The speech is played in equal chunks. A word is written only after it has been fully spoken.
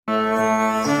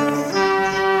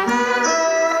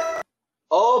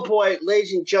boy,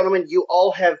 ladies and gentlemen, you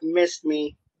all have missed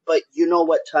me, but you know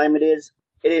what time it is?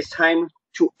 It is time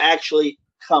to actually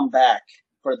come back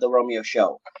for the Romeo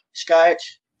show. Scott,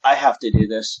 I have to do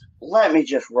this. Let me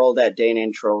just roll that dang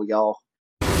intro, y'all.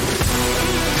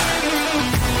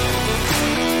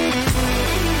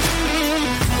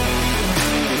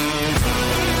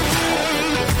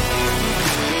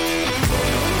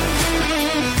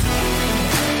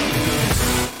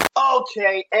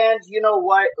 Okay, and you know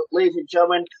what, ladies and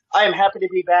gentlemen, I am happy to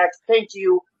be back. Thank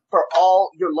you for all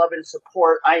your love and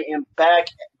support. I am back,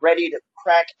 ready to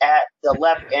crack at the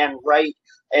left and right,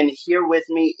 and here with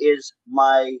me is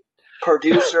my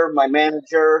producer, my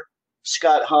manager,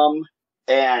 Scott Hum,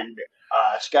 and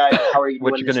Scott, how are you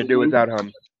doing? What you gonna do without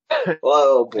Hum?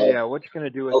 Oh boy. Yeah, what you gonna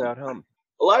do without Hum?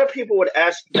 A lot of people would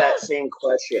ask that same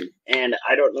question, and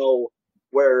I don't know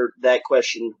where that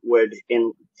question would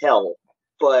entail.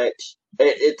 But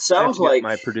it sounds like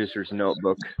my producer's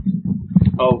notebook.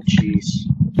 Oh, jeez.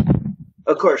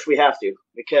 Of course, we have to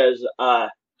because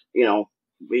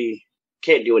we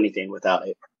can't do anything without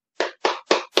it.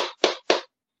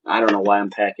 I don't know why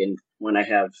I'm packing when I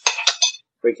have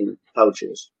freaking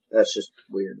pouches. That's just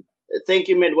weird. Thank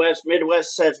you, Midwest.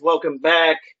 Midwest says welcome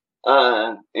back.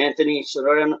 Anthony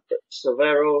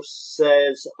Severo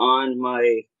says on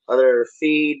my other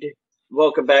feed,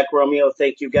 welcome back, Romeo.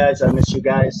 Thank you, guys. I miss you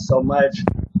guys so much.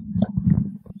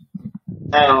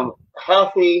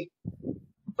 Healthy.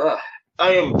 I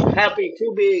am happy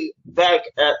to be back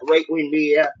at Right Wing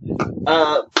Media.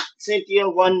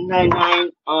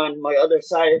 Cynthia199 on my other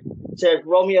side says,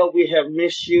 Romeo, we have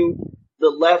missed you. The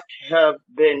left have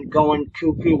been going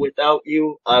cuckoo without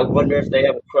you. I wonder if they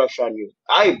have a crush on you.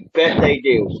 I bet they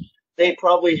do. They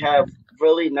probably have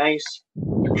really nice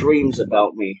dreams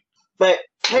about me. But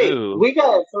hey, we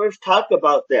gotta first talk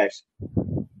about this.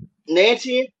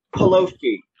 Nancy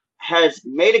Pelosi has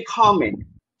made a comment,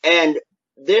 and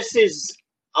this is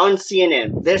on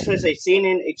CNN. This was a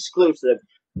CNN exclusive,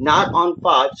 not on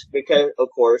Fox, because,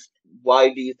 of course,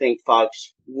 why do you think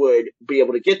Fox would be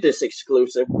able to get this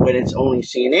exclusive when it's only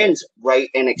CNN's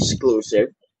right and exclusive?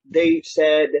 They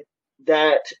said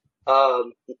that,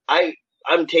 I'm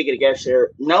taking a guess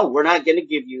here. No, we're not going to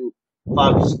give you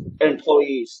Fox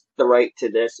employees the right to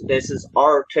this. This is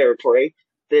our territory.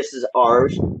 This is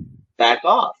ours. Back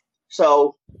off.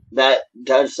 So that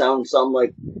does sound something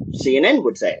like CNN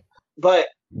would say. But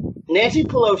Nancy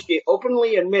Pelosi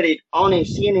openly admitted on a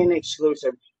CNN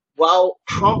exclusive, while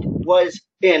Trump was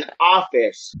in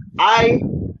office, I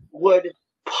would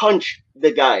punch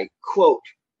the guy, quote,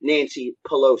 Nancy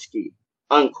Pelosi,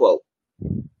 unquote,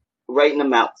 right in the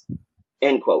mouth,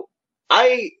 end quote.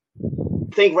 I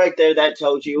think right there that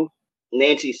tells you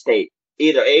Nancy's state.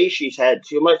 Either A, she's had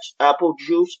too much appy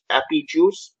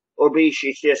juice, or B,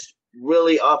 she's just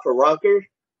really off her rocker,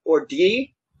 or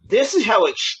D, this is how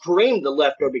extreme the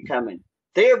left are becoming.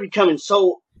 They are becoming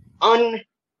so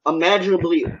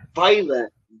unimaginably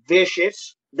violent,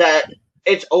 vicious, that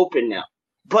it's open now.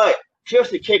 But here's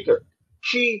the kicker.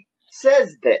 She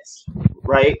says this,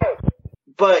 right?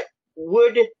 But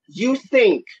would you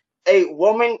think a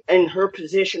woman in her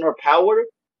position or power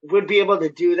would be able to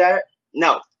do that?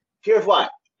 No. Here's why.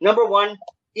 Number one,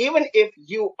 even if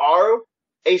you are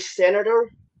a senator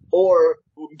or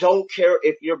don't care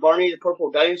if you're Barney the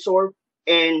Purple Dinosaur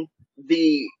in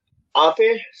the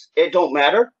office, it don't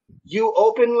matter. You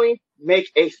openly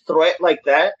make a threat like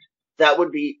that, that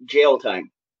would be jail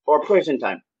time or prison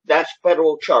time. That's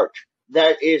federal charge.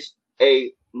 That is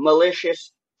a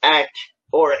malicious act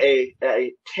or a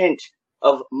tent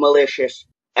of malicious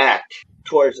act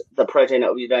towards the President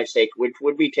of the United States, which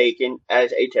would be taken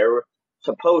as a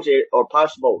supposed or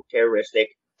possible terroristic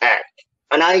act.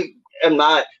 And I am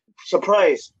not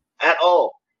surprised at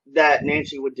all that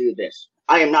Nancy would do this.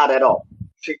 I am not at all.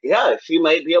 She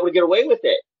might be able to get away with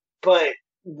it. But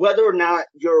whether or not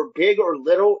you're big or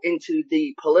little into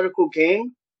the political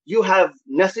game, you have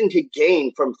nothing to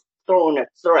gain from throwing a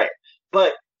threat.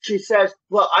 But she says,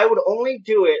 well, I would only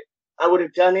do it. I would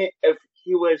have done it if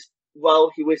he was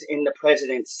in the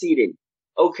president's seating.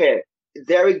 Okay.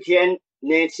 There again,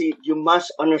 Nancy, you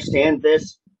must understand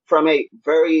this from a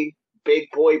very big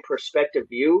boy perspective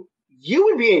view. You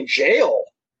would be in jail.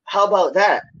 How about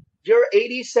that? Your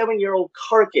 87-year-old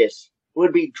carcass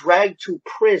would be dragged to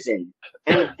prison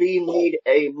and be made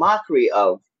a mockery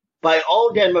of by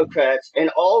all Democrats and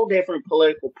all different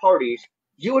political parties.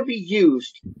 You would be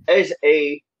used as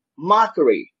a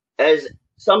mockery, as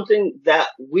something that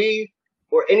we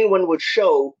or anyone would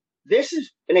show. This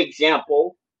is an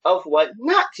example of what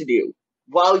not to do.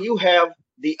 While you have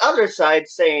the other side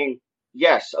saying,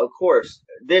 yes, of course,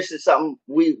 this is something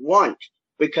we want.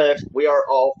 because we are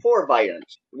all for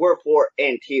violence. We're for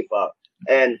Antifa,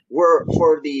 and we're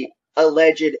for the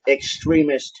alleged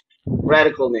extremist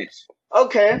radicalness.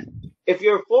 Okay, if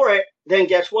you're for it, then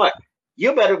guess what?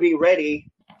 You better be ready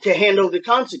to handle the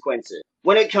consequences.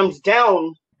 When it comes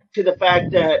down to the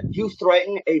fact that you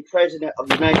threaten a president of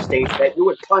the United States, that you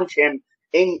would punch him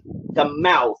in the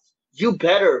mouth, you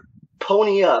better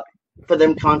pony up for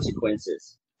them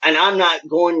consequences. And I'm not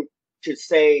going to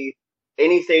say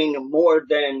anything more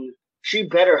than she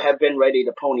better have been ready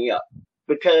to pony up.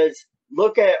 Because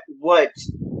look at what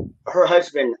her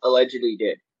husband allegedly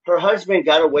did. Her husband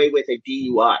got away with a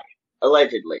DUI,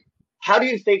 allegedly. How do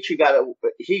you think he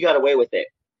got away with it?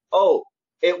 Oh,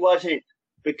 it wasn't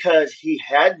because he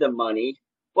had the money.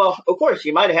 Well, of course,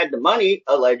 he might have had the money,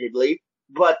 allegedly,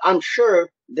 but I'm sure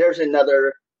there's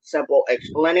another simple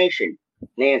explanation.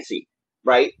 Nancy,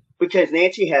 right? Because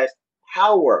Nancy has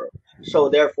power. So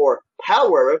therefore,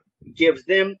 power gives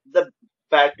them the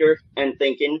factor and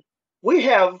thinking, we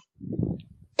have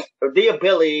the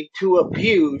ability to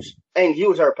abuse and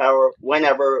use our power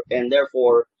whenever and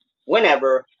therefore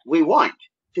whenever we want,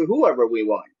 to whoever we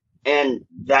want. And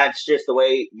that's just the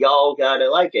way y'all gotta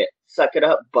like it. Suck it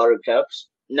up, buttercups.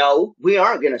 No, we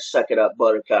aren't gonna suck it up,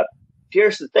 buttercup.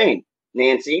 Here's the thing,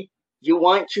 Nancy. You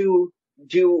want to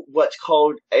do what's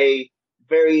called a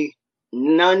very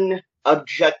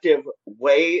non-objective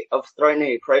way of threatening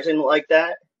a president like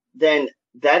that, then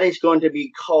that is going to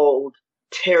be called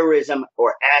terrorism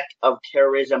or act of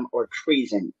terrorism or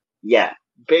treason. Yeah,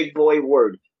 big boy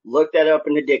word. Look that up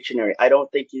in the dictionary. I don't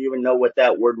think you even know what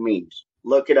that word means.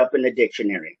 Look it up in the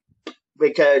dictionary.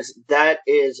 Because that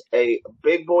is a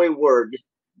big boy word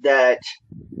that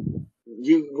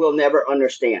you will never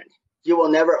understand. You will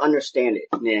never understand it,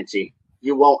 Nancy.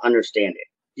 You won't understand it.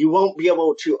 You won't be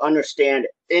able to understand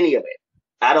any of it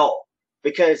at all.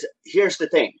 Because here's the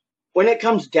thing. When it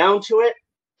comes down to it,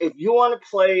 if you want to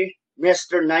play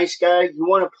Mr. Nice Guy, you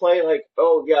want to play like,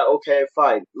 oh, yeah, okay,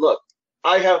 fine. Look,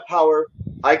 I have power.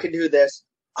 I can do this.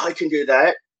 I can do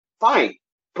that. Fine.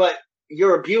 But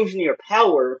you're abusing your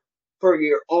power for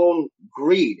your own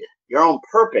greed, your own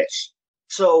purpose.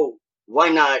 So why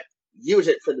not use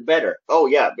it for the better? Oh,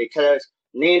 yeah, because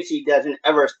Nancy doesn't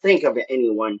ever think of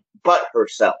anyone but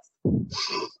herself.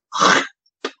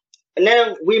 And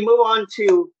then we move on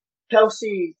to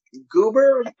Kelsey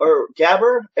Goober or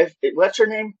Gabber. What's her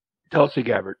name? Tulsi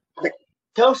Gabbard.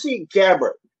 Tulsi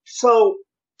Gabbard. So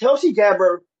Tulsi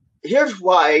Gabbard, here's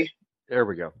why. There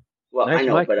we go. Well, nice I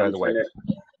know, mic, but by I'm the way.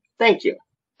 Thank you.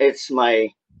 It's my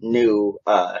new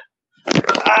crap.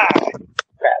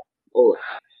 Oh,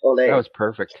 that was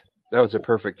perfect. That was a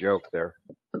perfect joke there.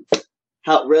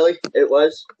 How really? It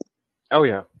was? Oh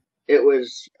yeah. It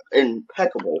was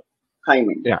impeccable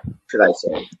timing. Yeah. Should I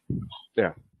say?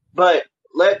 Yeah. But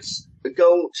let's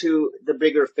go to the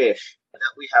bigger fish that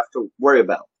we have to worry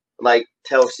about, like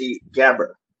Tulsi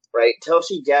Gabbard, right?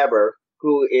 Tulsi Gabbard,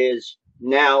 who is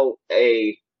now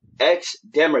a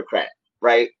ex-Democrat,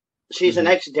 right? She's an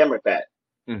ex-Democrat.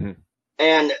 Mm-hmm.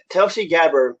 And Tulsi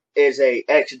Gabbard is a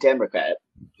ex-Democrat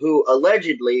who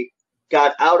allegedly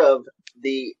got out of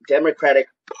the Democratic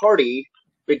Party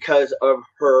because of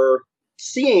her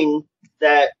seeing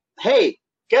that, hey,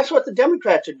 guess what the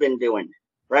Democrats have been doing,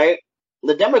 right?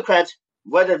 The Democrats,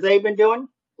 what have they been doing?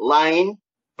 Lying.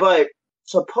 But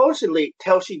supposedly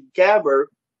Tulsi Gabbard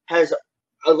has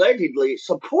allegedly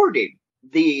supported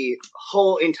the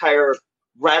whole entire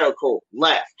radical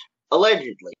left.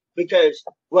 Allegedly. Because,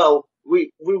 well,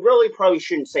 we really probably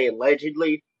shouldn't say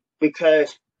allegedly,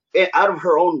 because out of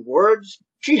her own words,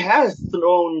 she has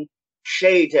thrown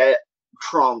shade at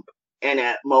Trump and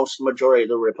at most majority of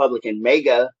the Republican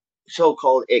mega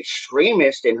so-called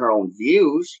extremist in her own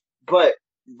views. But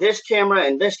this camera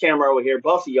and this camera over here,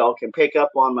 both of y'all can pick up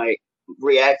on my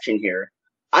reaction here.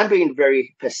 I'm being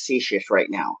very facetious right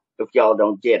now, if y'all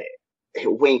don't get it.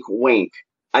 Wink, wink.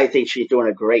 I think she's doing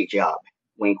a great job.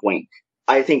 Wink, wink.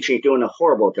 I think she's doing a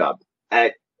horrible job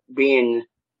at being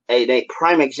a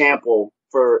prime example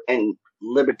for an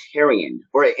libertarian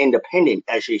or an independent,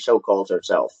 as she so calls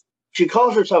herself. She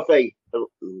calls herself a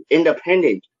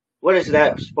independent. What is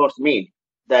that supposed to mean?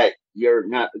 That you're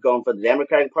not going for the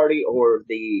Democratic Party or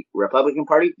the Republican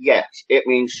Party? Yes, it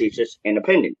means she's just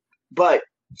independent. But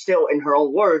still, in her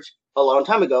own words, a long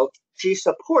time ago, she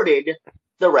supported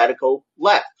the radical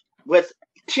left with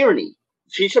tyranny.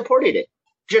 She supported it.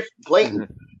 Just blatant.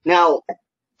 Mm-hmm. Now,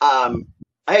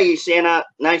 hey, Santa,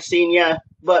 nice seeing ya.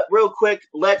 But real quick,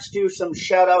 let's do some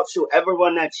shout outs to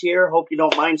everyone that's here. Hope you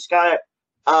don't mind, Scott.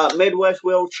 Midwest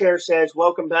Wheelchair says,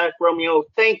 welcome back, Romeo.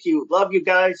 Thank you. Love you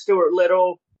guys. Stuart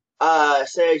Little.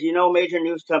 says, major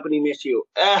news company miss you.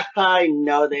 I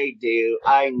know they do.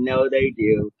 I know they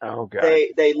do. Oh God.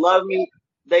 They love me.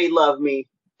 They love me.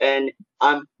 And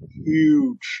I'm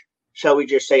huge. Shall we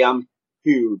just say I'm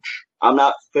huge? I'm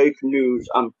not fake news.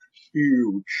 I'm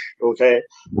huge. Okay?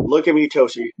 Look at me,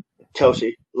 Tosi.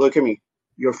 Tosi, look at me.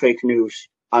 You're fake news.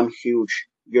 I'm huge.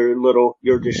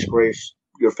 You're disgrace.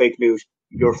 You're fake news.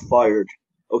 You're fired.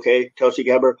 Okay? Tosi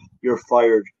Gabber, you're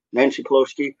fired. Nancy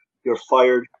Pelosi, you're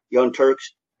fired. Young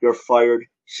Turks, you're fired.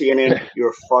 CNN,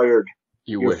 you're fired.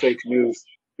 You You're wish. fake news.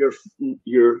 You're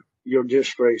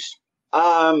disgrace.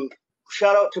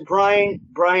 Shout out to Brian.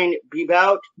 Brian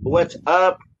Bebout. What's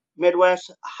up,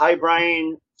 Midwest? Hi,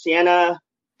 Brian. Sienna.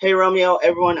 Hey, Romeo.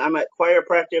 Everyone, I'm at choir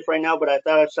practice right now, but I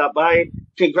thought I'd stop by.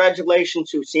 Congratulations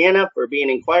to Sienna for being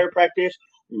in choir practice.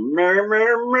 Okay,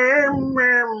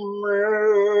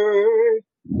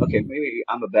 maybe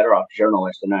I'm a better off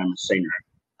journalist than I'm a singer.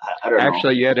 I don't know.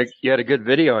 Actually, you had a good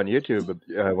video on YouTube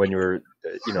when you were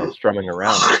strumming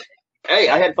around. Hey,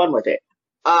 I had fun with it.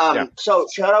 Yeah. So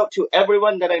shout out to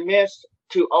everyone that I missed,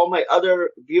 to all my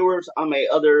other viewers on my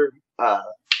other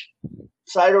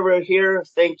side over here.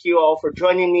 Thank you all for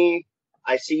joining me.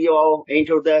 I see you all.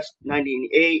 Angel Desk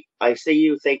 98. I see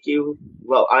you. Thank you.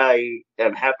 Well, I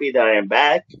am happy that I am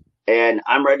back, and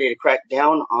I'm ready to crack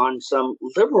down on some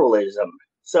liberalism.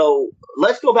 So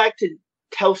let's go back to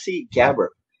Tulsi Gabbard.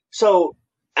 So,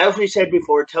 as we said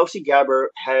before, Tulsi Gabbard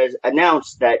has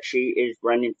announced that she is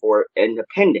running for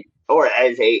independent, or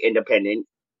as a independent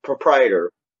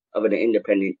proprietor of an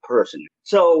independent person.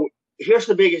 So, here's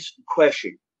the biggest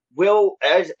question. Will,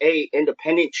 as a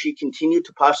independent, she continue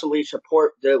to possibly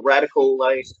support the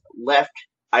radicalized left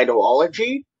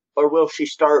ideology? Or will she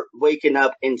start waking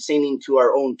up and singing to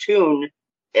our own tune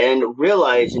and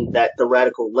realizing that the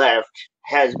radical left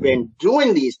has been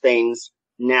doing these things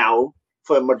now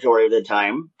for the majority of the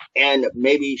time, and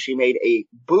maybe she made a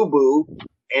boo-boo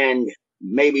and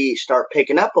maybe start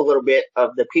picking up a little bit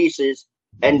of the pieces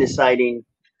and deciding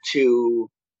to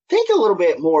think a little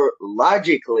bit more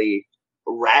logically,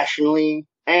 rationally,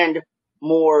 and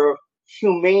more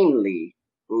humanely,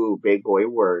 ooh, big boy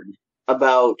word,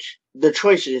 about the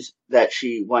choices that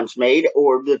she once made,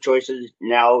 or the choices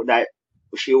now that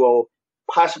she will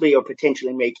possibly or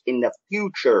potentially make in the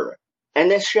future. And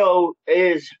this show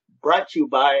is brought to you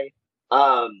by,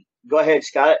 go ahead,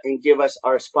 Scott, and give us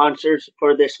our sponsors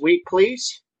for this week,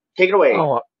 please. Take it away.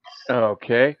 Oh,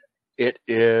 okay. It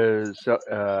is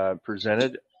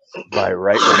presented by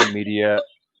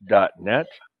rightwingmedia.net.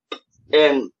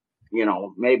 And,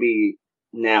 maybe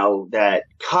now that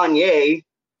Kanye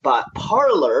bought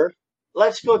Parler,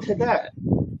 let's go to that.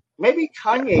 Maybe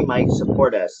Kanye might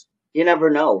support us. You never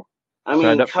know. I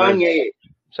mean, Kanye...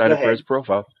 Sign up for his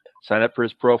profile. Sign up for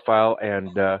his profile.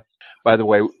 And by the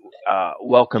way,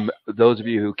 welcome those of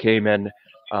you who came in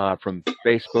from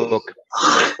Facebook,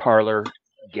 Parler,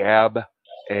 Gab,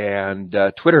 and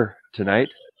Twitter tonight.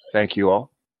 Thank you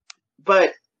all.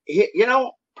 But,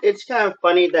 it's kind of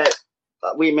funny that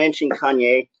we mentioned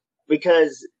Kanye,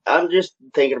 because I'm just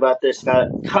thinking about this.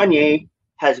 Kanye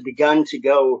has begun to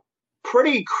go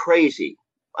pretty crazy.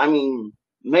 I mean,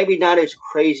 maybe not as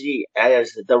crazy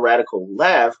as the radical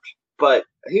left, but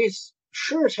he's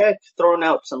sure as heck throwing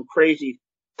out some crazy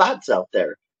thoughts out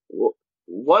there.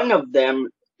 One of them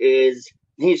is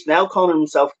he's now calling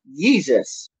himself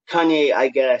Jesus. Kanye, I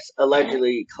guess,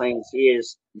 allegedly claims he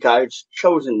is God's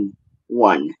chosen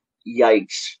one.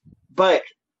 Yikes. But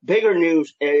bigger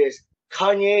news is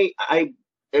Kanye, I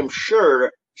am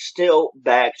sure, still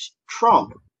backs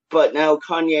Trump. But now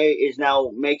Kanye is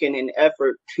now making an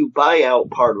effort to buy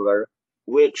out Parler,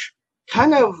 which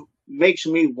kind of makes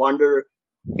me wonder,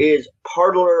 is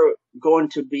Parler going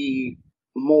to be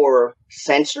more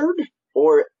censored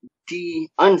or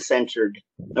uncensored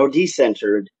or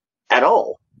decensored at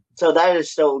all? So that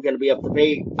is still going to be up to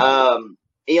debate.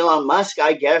 Elon Musk,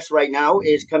 I guess, right now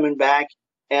is coming back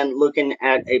and looking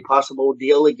at a possible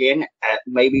deal again at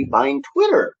maybe buying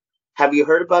Twitter. Have you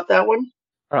heard about that one?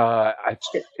 I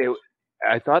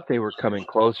thought they were coming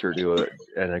closer to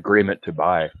an agreement to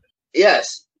buy.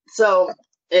 Yes. So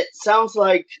it sounds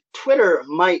like Twitter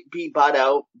might be bought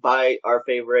out by our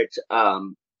favorite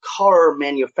car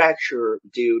manufacturer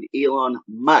dude, Elon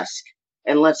Musk.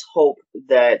 And let's hope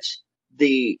that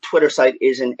the Twitter site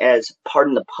isn't as,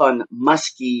 pardon the pun,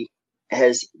 musky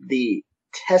as the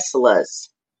Teslas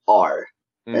are.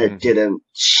 Mm-hmm.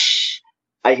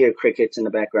 I hear crickets in the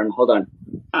background. Hold on.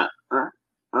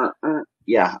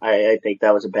 Yeah, I think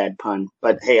that was a bad pun,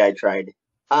 but hey, I tried.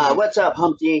 What's up,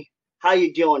 Humpty? How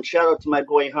you doing? Shout out to my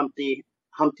boy Humpty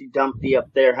Dumpty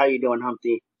up there. How you doing,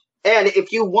 Humpty? And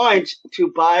if you want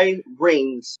to buy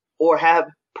rings or have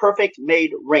perfect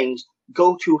made rings,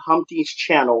 go to Humpty's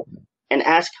channel and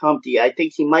ask Humpty. I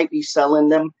think he might be selling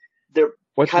them. They're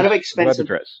What's kind of his expensive.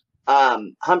 web address?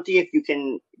 Humpty, if you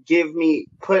can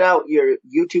put out your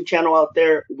YouTube channel out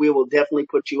there, we will definitely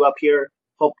put you up here.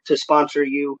 Hope to sponsor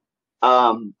you.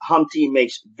 Humpty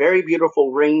makes very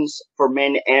beautiful rings for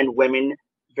men and women.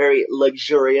 Very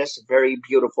luxurious, very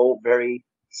beautiful, very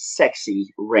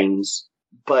sexy rings.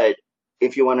 But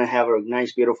if you want to have a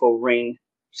nice, beautiful ring,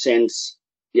 since,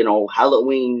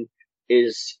 Halloween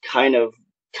is kind of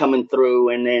coming through,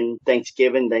 and then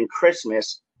Thanksgiving, then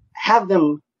Christmas, have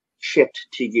them shipped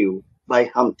to you by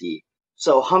Humpty.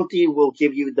 So Humpty will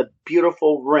give you the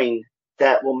beautiful ring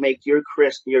that will make your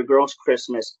girl's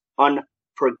Christmas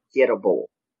unforgettable.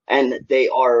 And they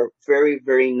are very,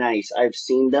 very nice. I've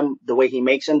seen them, the way he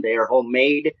makes them. They are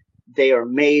homemade. They are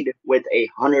made with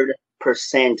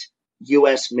 100%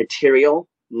 U.S. material,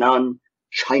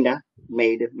 non-China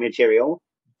made material.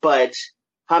 But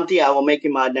Humpty, I will make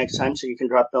you mod next time so you can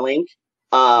drop the link.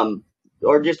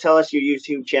 Or just tell us your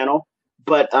YouTube channel.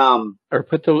 But or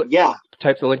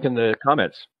type the link in the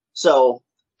comments. So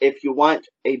if you want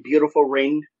a beautiful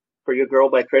ring for your girl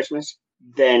by Christmas,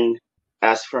 then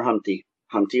ask for Humpty.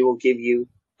 Humpty will give you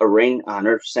a ring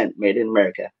 100% made in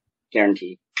America,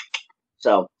 guaranteed.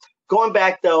 So going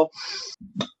back though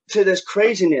to this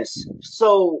craziness.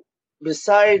 So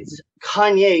besides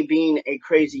Kanye being a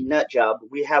crazy nut job,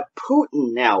 we have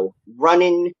Putin now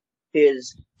running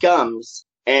his gums.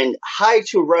 And hi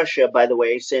to Russia, by the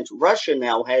way, since Russia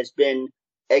now has been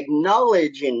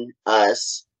acknowledging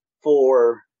us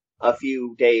for a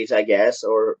few days, I guess,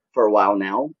 or for a while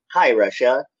now. Hi,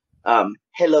 Russia.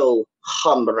 Hello,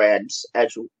 comrades,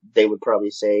 as they would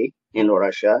probably say in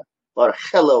Russia. Or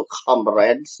hello,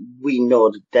 comrades. We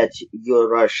know that you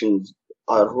Russians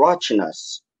are watching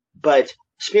us. But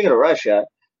speaking of Russia,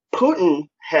 Putin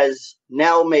has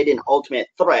now made an ultimate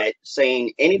threat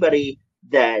saying anybody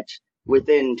that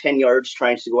within 10 yards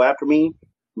tries to go after me,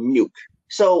 nuke.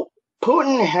 So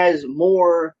Putin has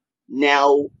more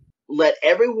now let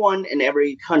everyone in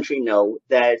every country know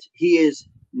that he is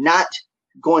not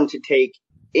going to take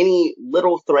any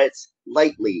little threats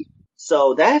lightly.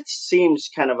 So that seems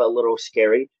kind of a little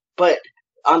scary. But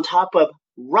on top of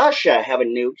Russia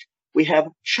having nukes, we have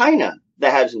China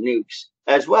that has nukes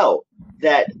as well,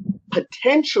 that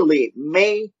potentially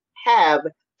may have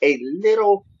a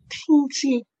little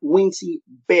teensy weensy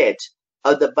bit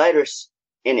of the virus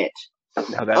in it.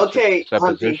 Now that's okay, a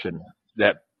supposition.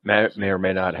 Humpty, that may or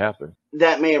may not happen.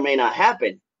 That may or may not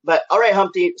happen. But all right,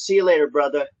 Humpty, see you later,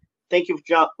 brother. Thank you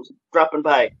for dropping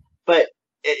by. But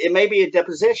it may be a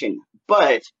deposition,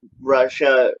 but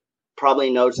Russia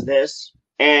probably knows this.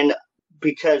 And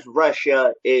because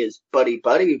Russia is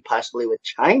buddy-buddy possibly with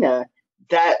China,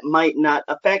 that might not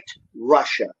affect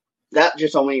Russia. That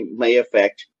just only may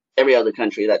affect every other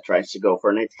country that tries to go for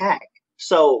an attack.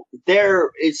 So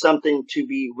there is something to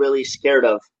be really scared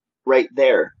of right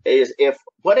there.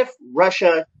 What if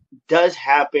Russia does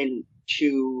happen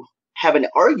to have an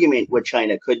argument with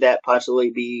China? Could that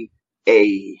possibly be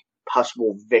a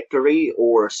possible victory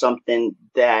or something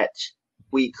that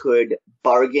we could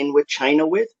bargain with China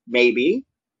with? Maybe.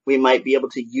 We might be able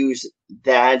to use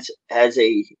that as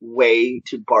a way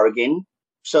to bargain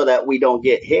so that we don't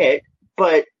get hit.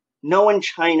 But knowing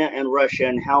China and Russia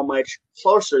and how much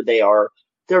closer they are,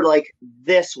 they're like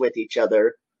this with each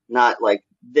other, not like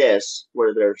this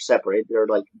where they're separate. They're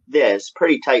like this,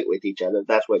 pretty tight with each other.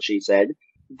 That's what she said.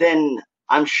 Then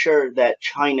I'm sure that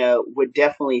China would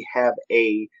definitely have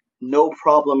a no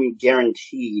problem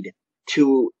guaranteed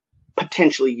to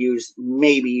potentially use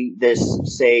maybe this,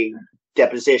 say,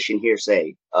 deposition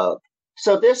hearsay of.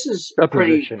 So this is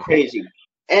pretty crazy.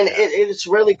 And it's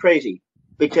really crazy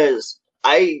because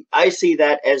I see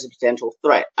that as a potential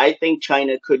threat. I think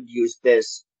China could use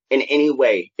this in any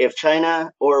way. If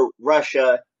China or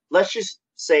Russia, let's just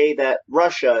say that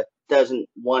Russia doesn't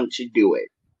want to do it,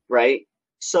 right?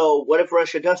 So what if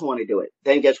Russia doesn't want to do it?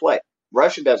 Then guess what?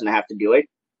 Russia doesn't have to do it.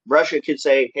 Russia could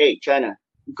say, hey, China,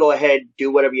 go ahead,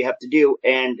 do whatever you have to do.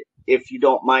 And if you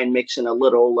don't mind mixing a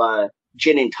little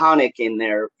gin and tonic in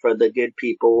there for the good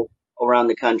people around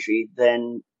the country,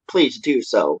 then please do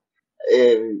so.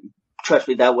 Trust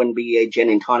me, that wouldn't be a gin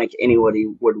and tonic anybody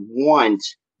would want.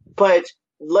 But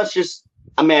let's just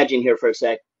imagine here for a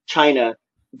sec, China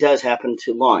does happen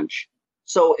to launch.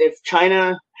 So if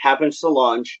China happens to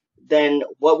launch, then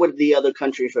what would the other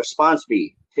country's response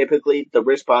be? Typically, the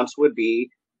response would be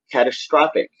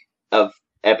catastrophic, of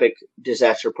epic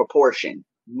disaster proportion,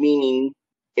 meaning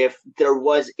if there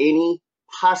was any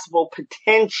possible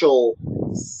potential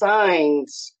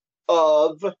signs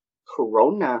of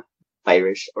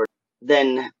coronavirus or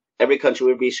then every country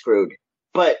would be screwed.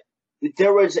 But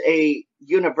there was a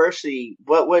university.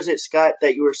 What was it, Scott,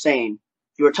 that you were saying?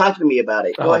 You were talking to me about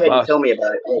it. Go ahead and tell me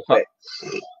about it real quick.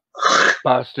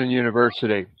 Boston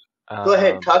University. Go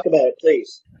ahead, talk about it,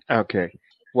 please. Okay.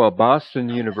 Well, Boston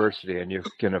University, and you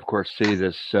can, of course, see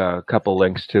this couple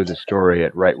links to the story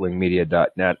at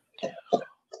rightwingmedia.net.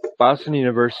 Boston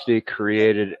University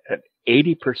created an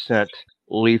 80%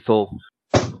 lethal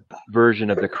version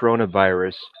of the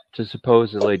coronavirus to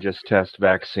supposedly just test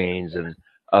vaccines and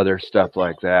other stuff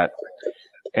like that.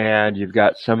 And you've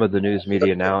got some of the news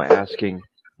media now asking,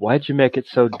 why'd you make it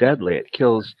so deadly? It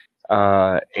kills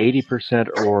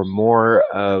 80% or more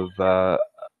of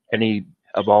any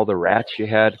of all the rats you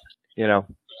had. You know,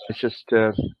 it's just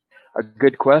a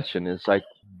good question. It's like,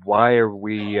 why are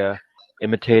we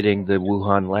imitating the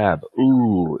Wuhan lab?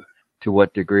 Ooh, to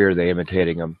what degree are they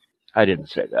imitating them? I didn't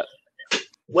say that.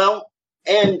 Well,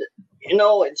 and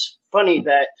it's funny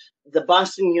that the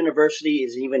Boston University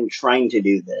is even trying to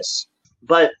do this.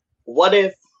 But what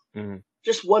if,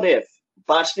 just what if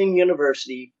Boston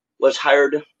University was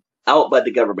hired out by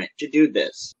the government to do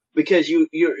this? Because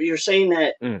you're saying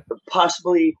that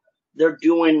possibly they're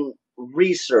doing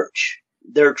research.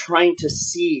 They're trying to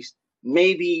see,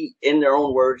 maybe in their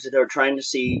own words, they're trying to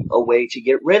see a way to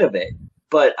get rid of it.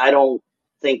 But I don't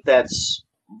think that's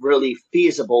really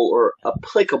feasible or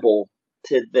applicable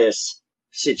to this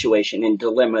situation and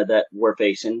dilemma that we're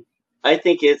facing. I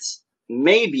think it's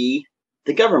maybe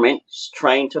the government is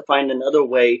trying to find another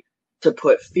way to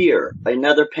put fear,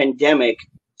 another pandemic,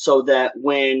 so that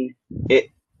when it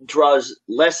draws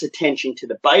less attention to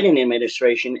the Biden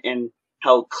administration and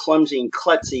how clumsy and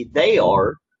klutzy they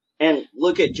are. And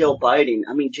look at Jill Biden.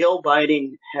 I mean, Jill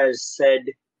Biden has said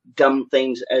dumb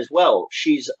things as well.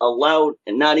 She's allowed,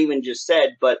 and not even just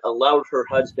said, but allowed her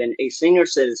husband, a senior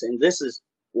citizen, this is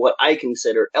what I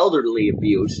consider elderly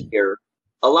abuse here,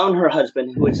 allowing her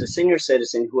husband, who is a senior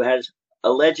citizen who has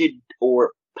alleged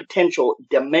or potential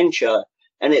dementia,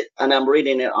 and I'm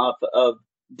reading it off of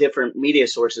different media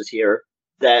sources here,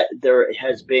 that there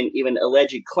has been even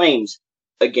alleged claims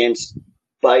against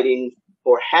Biden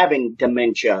for having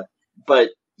dementia, but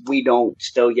we don't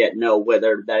still yet know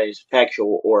whether that is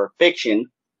factual or fiction.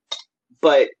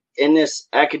 But in this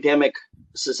academic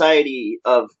society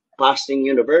of Boston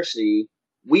University,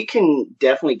 we can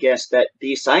definitely guess that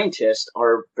these scientists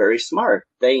are very smart.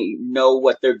 They know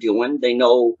what they're doing. They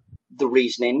know the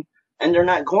reasoning, and they're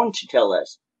not going to tell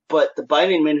us. But the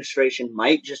Biden administration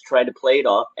might just try to play it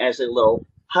off as a little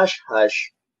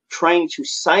hush-hush, trying to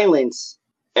silence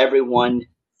everyone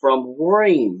from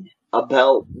worrying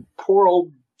about poor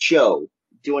old Joe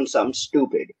doing something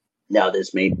stupid. Now,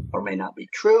 this may or may not be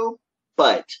true,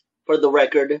 but for the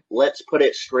record, let's put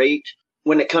it straight.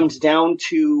 When it comes down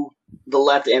to the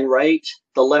left and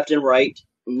right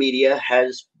media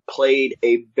has played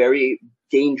a very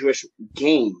dangerous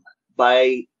game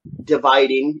by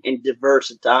dividing and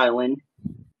diversifying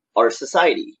our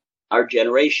society, our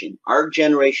generation. Our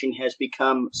generation has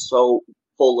become so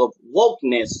full of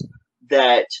wokeness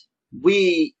that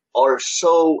we are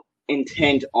so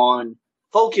intent on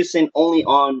focusing only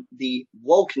on the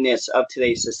wokeness of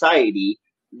today's society,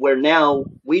 where now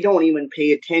we don't even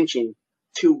pay attention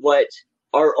to what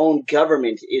our own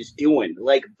government is doing,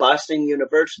 like Boston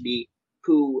University,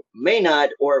 who may not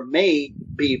or may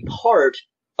be part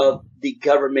of the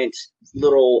government's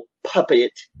little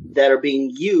puppet that are being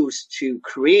used to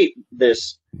create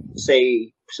this,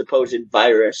 say, supposed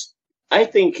virus. I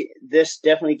think this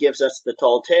definitely gives us the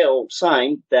tall tale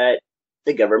sign that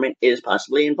the government is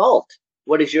possibly involved.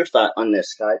 What is your thought on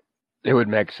this, Scott? It would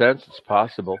make sense. It's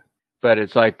possible. But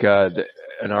it's like an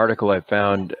article I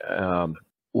found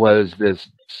was this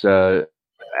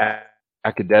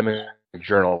academic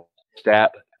journal,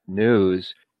 Stat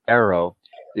News, Arrow,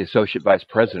 the Associate Vice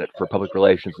President for Public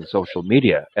Relations and Social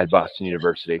Media at Boston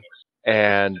University.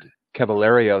 And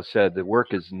Cavalario said the work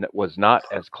was not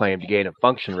as claimed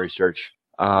gain-of-function research,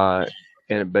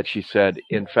 but she said,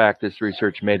 in fact, this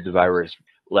research made the virus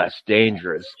less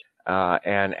dangerous,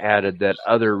 and added that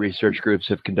other research groups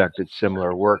have conducted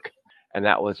similar work. And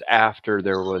that was after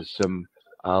there was some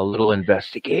little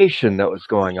investigation that was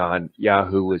going on.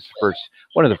 Yahoo was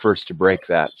one of the first to break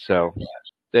that. So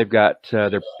they've got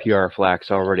their PR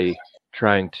flacks already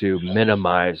trying to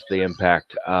minimize the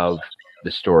impact of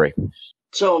the story.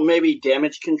 So maybe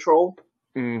damage control?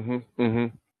 Mm-hmm. Mm-hmm.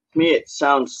 To me, it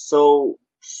sounds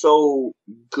so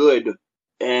good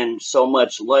and so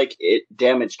much like it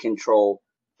damage control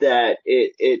that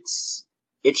it's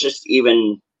just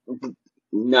even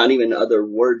not even other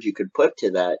words you could put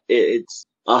to that. It's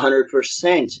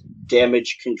 100%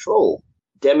 damage control.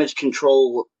 Damage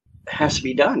control has to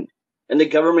be done, and the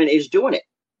government is doing it.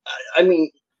 I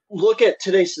mean, look at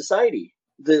today's society.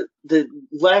 The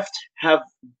left have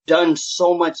done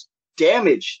so much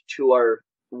damage to our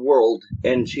world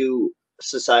and to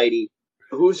society.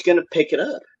 Who's going to pick it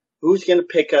up? Who's going to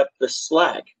pick up the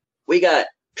slack? We got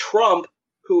Trump,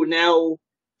 who now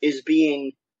is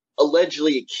being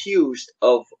allegedly accused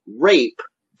of rape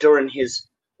during his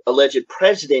alleged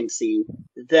presidency,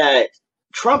 that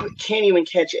Trump can't even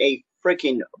catch a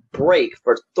freaking break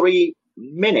for 3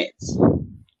 minutes.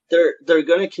 They're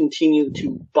going to continue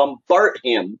to bombard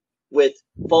him with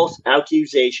false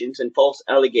accusations and false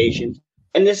allegations.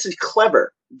 And this is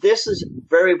clever. This is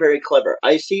very, very clever.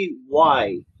 I see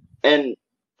why. And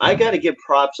I got to give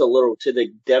props a little to the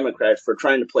Democrats for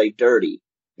trying to play dirty,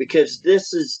 because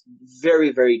this is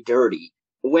very, very dirty.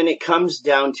 When it comes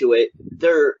down to it,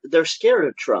 they're scared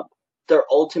of Trump. They're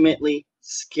ultimately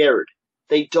scared.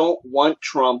 They don't want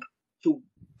Trump to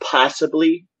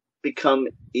possibly become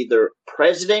either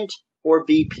president or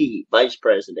VP, vice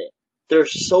president. They're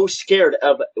so scared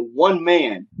of one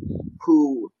man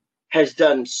who has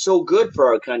done so good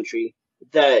for our country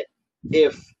that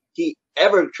if he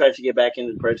ever tries to get back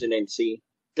into the presidency,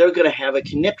 they're going to have a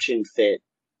conniption fit.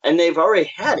 And they've already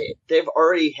had it. They've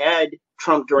already had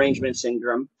Trump derangement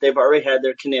syndrome. They've already had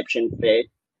their conniption fit.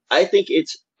 I think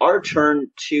it's our turn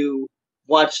to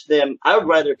watch them. I would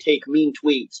rather take mean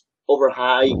tweets over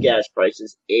high gas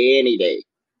prices any day.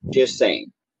 Just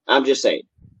saying. I'm just saying.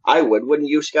 I would, wouldn't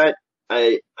you, Scott?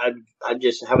 I'm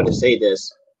just having to say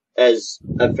this as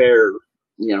a fair,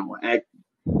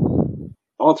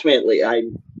 ultimately,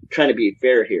 I'm trying to be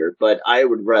fair here, but I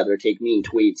would rather take mean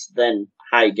tweets than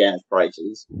high gas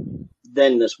prices,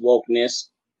 than this wokeness.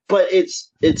 But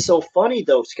it's so funny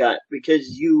though, Scott,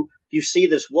 because you see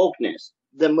this wokeness.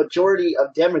 The majority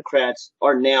of Democrats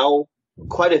are now,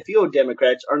 quite a few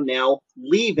Democrats are now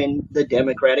leaving the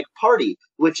Democratic Party,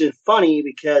 which is funny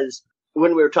because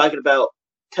when we were talking about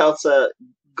Tulsa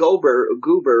Goober,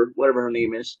 whatever her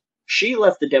name is, she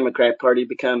left the Democratic Party to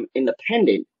become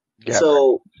independent. Gabber.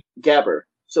 So, Gabber.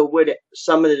 So would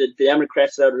some of the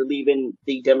Democrats that are leaving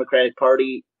the Democratic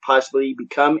Party possibly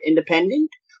become independent?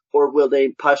 Or will they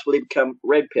possibly become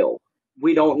red pill?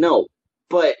 We don't know.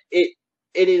 But it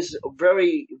is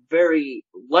very, very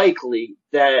likely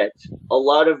that a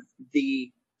lot of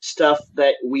the stuff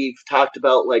that we've talked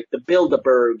about, like the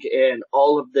Bilderberg and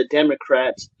all of the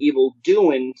Democrats' evil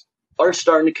doings, are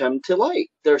starting to come to light.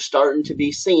 They're starting to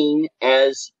be seen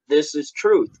as this is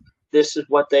truth. This is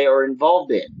what they are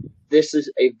involved in. This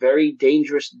is a very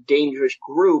dangerous, dangerous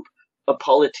group of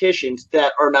politicians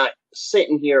that are not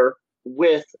sitting here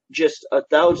with just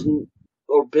 1,000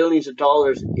 or billions of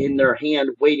dollars in their hand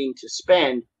waiting to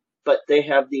spend, but they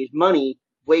have these money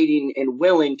waiting and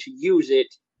willing to use it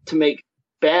to make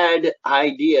bad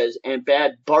ideas and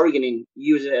bad bargaining,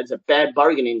 use it as a bad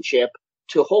bargaining chip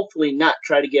to hopefully not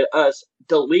try to get us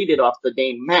deleted off the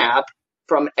damn map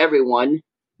from everyone.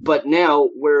 But now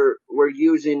we're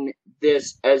using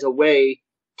this as a way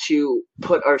to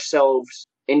put ourselves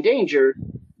in danger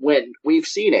when we've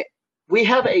seen it. We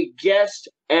have a guest,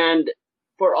 and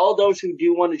for all those who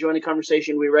do want to join the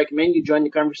conversation, we recommend you join the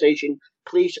conversation.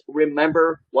 Please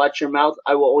remember, watch your mouth.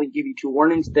 I will only give you 2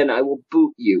 warnings, then I will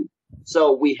boot you.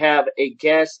 So we have a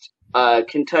guest,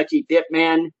 Kentucky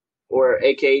Dipman, or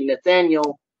aka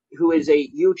Nathaniel, who is a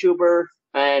YouTuber.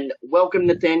 And welcome,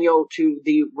 Nathaniel, to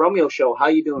the Romeo Show. How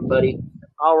you doing, buddy?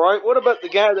 All right. What about the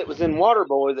guy that was in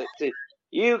Waterboy that said,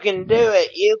 "You can do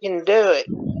it, you can do it"?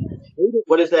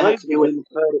 What does that have to do with the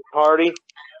Democratic Party?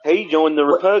 He joined the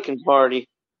Republican Party.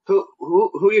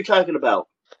 Who you're talking about?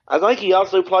 I think he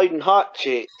also played in Hot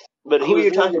Chicks. But who are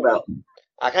you talking about?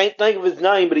 I can't think of his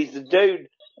name, but he's the dude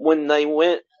when they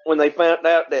found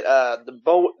out that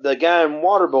the guy in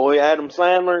Waterboy, Adam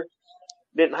Sandler,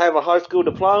 didn't have a high school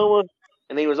diploma,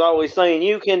 and he was always saying,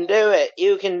 "You can do it,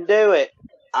 you can do it."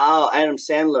 Oh, Adam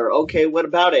Sandler. Okay, what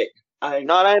about it?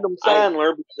 Not Adam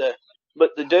Sandler,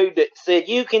 but the dude that said,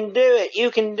 "You can do it,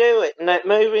 you can do it" in that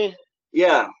movie.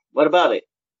 Yeah, what about it?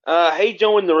 He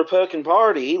joined the Republican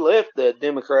Party. He left the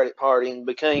Democratic Party and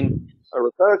became a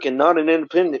Republican, not an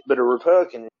independent, but a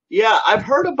Republican. Yeah, I've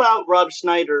heard about Rob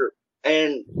Schneider,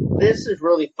 and this is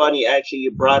really funny, actually,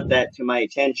 you brought that to my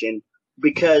attention,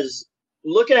 because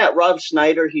looking at Rob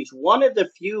Schneider, he's one of the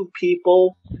few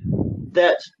people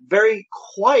that's very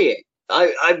quiet.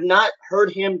 I've not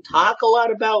heard him talk a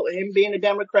lot about him being a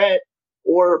Democrat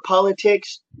or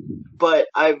politics, but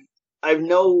I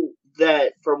know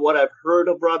that from what I've heard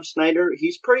of Rob Schneider,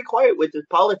 he's pretty quiet with his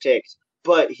politics.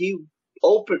 But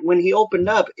when he opened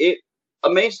up, it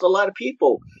amazed a lot of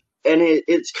people, and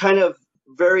it's kind of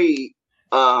very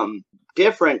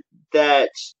different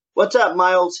that, what's up,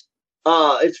 Miles?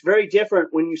 It's very different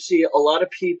when you see a lot of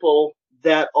people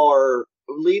that are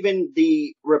leaving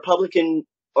the leaving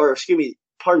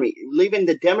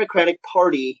the Democratic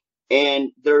Party,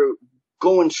 and they're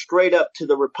going straight up to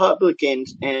the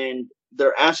Republicans, and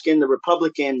they're asking the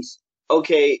Republicans,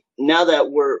 okay, now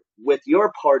that we're with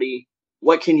your party,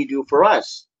 what can you do for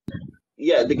us?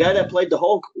 Yeah, the guy that played the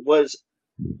Hulk is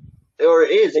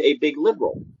a big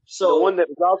liberal. So the one that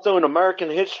was also in American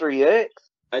History X?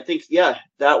 I think, yeah,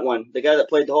 that one. The guy that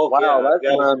played the Hulk. Wow, yeah,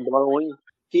 that's mind-blowing.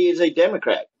 He is a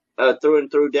Democrat, through and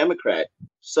through Democrat.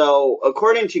 So,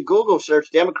 according to Google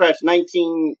search, Democrats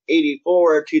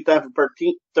 1984,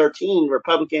 2013,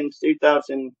 Republicans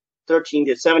 2013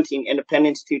 to 17,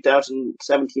 Independents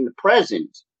 2017 to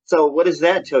present. So, what does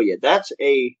that tell you? That's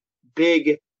a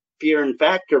big fear and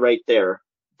factor right there,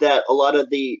 that a lot of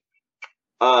the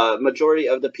majority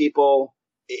of the people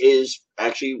is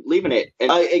actually leaving it.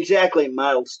 And exactly,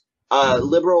 Miles.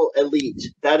 Liberal elite.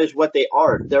 That is what they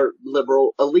are. They're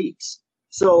liberal elites.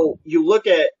 So you look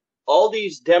at all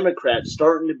these Democrats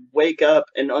starting to wake up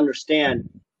and understand,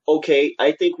 okay,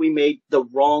 I think we made the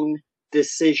wrong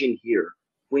decision here.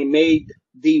 We made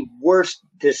the worst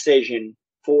decision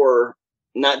for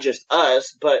not just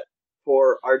us, but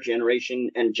for our generation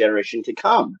and generation to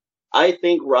come. I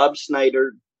think Rob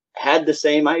Snyder had the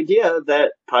same idea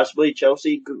that possibly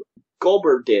Chelsea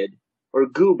Goldberg did, or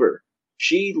Goober.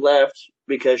 She left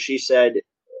because she said,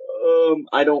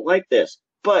 I don't like this.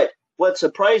 But what's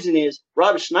surprising is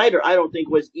Rob Schneider, I don't think,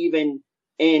 was even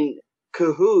in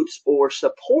cahoots or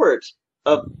support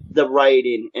of the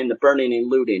rioting and the burning and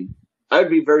looting. I would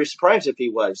be very surprised if he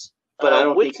was, but I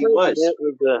don't think he was.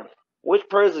 Which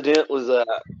president was a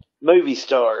movie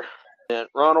star?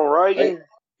 Ronald Reagan?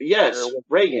 Yes,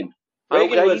 Reagan.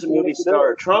 Reagan was a movie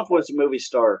star. Trump was a movie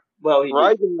star. Well,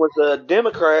 Reagan was a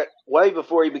Democrat way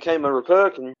before he became a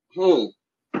Republican. You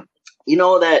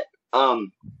know that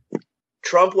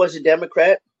Trump was a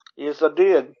Democrat? Yes, I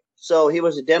did. So he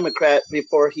was a Democrat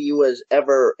before he was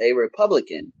ever a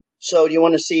Republican. So do you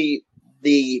want to see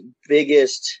the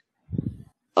biggest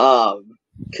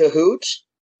cahoots?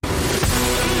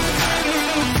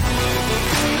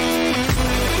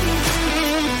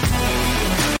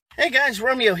 Hey guys,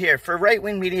 Romeo here for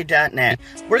rightwingmedia.net.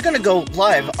 We're going to go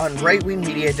live on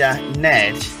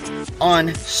rightwingmedia.net on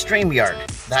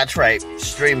StreamYard. That's right,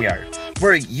 StreamYard,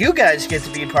 where you guys get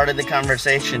to be part of the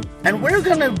conversation. And we're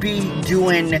going to be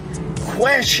doing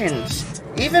questions,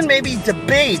 even maybe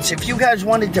debates. If you guys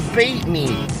want to debate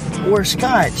me or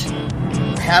Scott,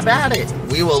 have at it.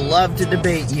 We will love to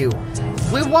debate you.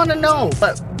 We want to know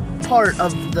what part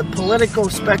of the political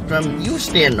spectrum you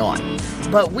stand on.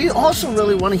 But we also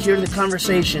really want to hear the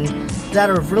conversation that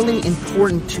are really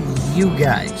important to you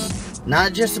guys.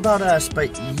 Not just about us,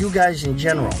 but you guys in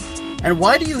general. And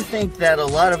why do you think that a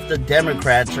lot of the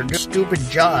Democrats are doing stupid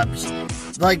jobs?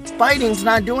 Like, Biden's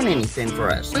not doing anything for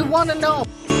us. We want to know.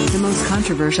 The most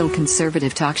controversial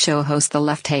conservative talk show host the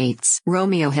left hates,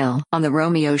 Romeo Hill, on The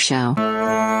Romeo Show.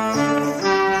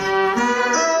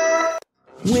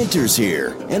 Winter's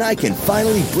here, and I can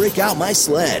finally break out my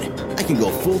sled. I can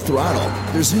go full throttle.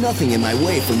 There's nothing in my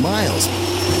way for miles.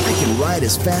 I can ride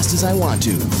as fast as I want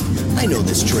to. I know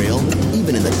this trail,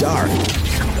 even in the dark.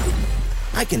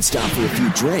 I can stop for a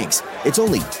few drinks. It's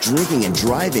only drinking and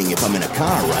driving if I'm in a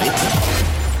car, right?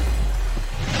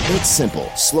 It's simple.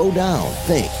 Slow down.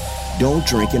 Think. Don't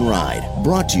drink and ride.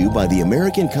 Brought to you by the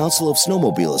American Council of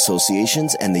Snowmobile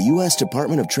Associations and the U.S.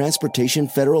 Department of Transportation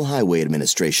Federal Highway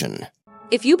Administration.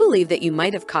 If you believe that you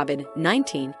might have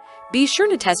COVID-19, be sure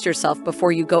to test yourself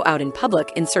before you go out in public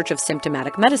in search of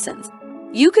symptomatic medicines.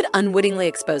 You could unwittingly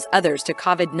expose others to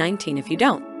COVID-19 if you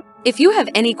don't. If you have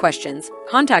any questions,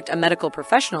 contact a medical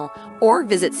professional or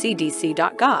visit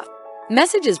cdc.gov.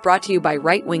 Message is brought to you by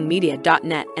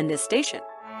rightwingmedia.net and this station.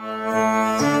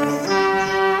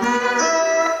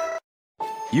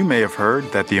 You may have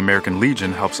heard that the American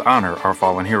Legion helps honor our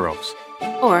fallen heroes.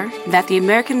 Or that the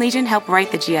American Legion helped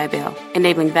write the GI Bill,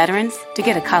 enabling veterans to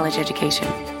get a college education.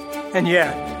 And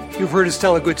yeah, you've heard us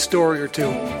tell a good story or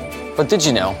two. But did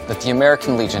you know that the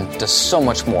American Legion does so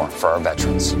much more for our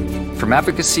veterans? From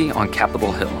advocacy on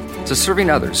Capitol Hill to serving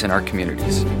others in our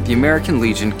communities, the American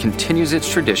Legion continues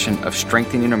its tradition of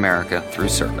strengthening America through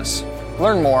service.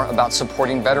 Learn more about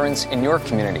supporting veterans in your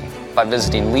community by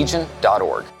visiting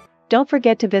legion.org. Don't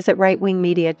forget to visit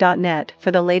rightwingmedia.net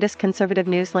for the latest conservative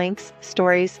news links,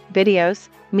 stories, videos,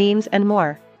 memes, and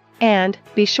more. And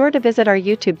be sure to visit our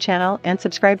YouTube channel and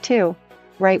subscribe to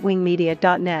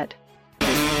rightwingmedia.net.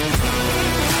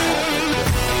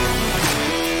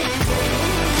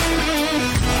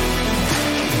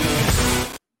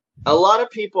 a lot of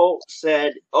people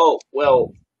said, "Oh,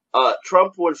 well,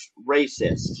 Trump was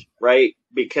racist, right?"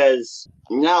 Because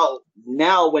now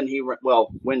when he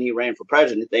ran for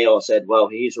president, they all said, "Well,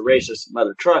 he's a racist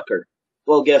mother trucker."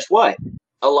 Well, guess what?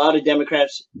 A lot of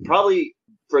Democrats probably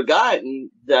forgotten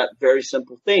that very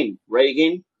simple thing.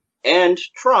 Reagan and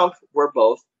Trump were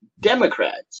both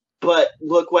Democrats. But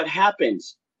look what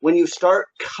happens when you start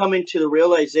coming to the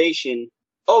realization,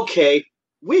 okay,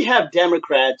 we have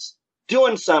Democrats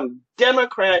doing some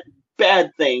Democrat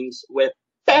bad things with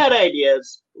bad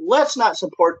ideas. Let's not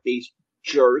support these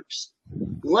jerks.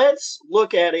 Let's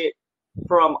look at it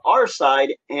from our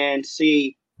side and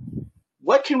see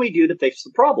what can we do to fix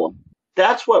the problem.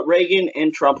 That's what Reagan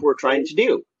and Trump were trying to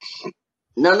do.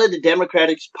 None of the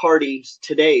Democratic parties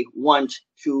today want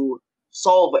to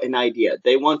solve an idea.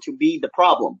 They want to be the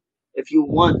problem. If you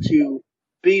want to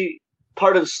be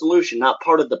part of the solution, not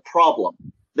part of the problem,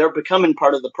 they're becoming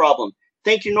part of the problem.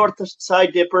 Thank you, North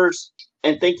Side Dippers,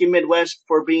 and thank you, Midwest,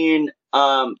 for being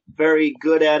very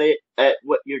good at it, at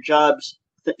what your jobs.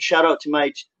 Shout out to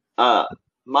my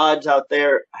mods out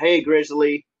there. Hey,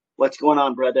 Grizzly, what's going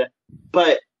on, brother?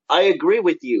 But I agree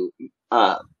with you,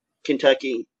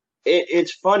 Kentucky.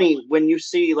 It's funny when you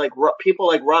see like people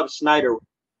like Rob Snyder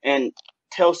and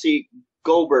Tulsi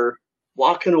Gabbard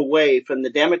walking away from the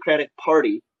Democratic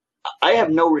Party. I have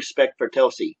no respect for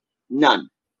Tulsi. None.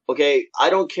 Okay? I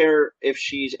don't care if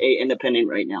she's a independent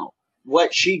right now.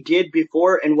 What she did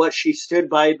before and what she stood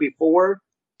by before,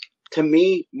 to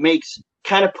me,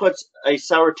 kind of puts a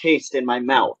sour taste in my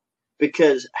mouth.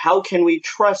 Because how can we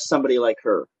trust somebody like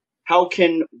her? How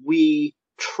can we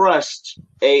trust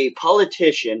a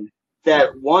politician that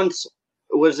once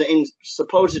was in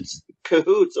supposed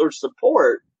cahoots or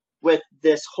support with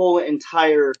this whole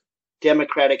entire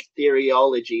Democratic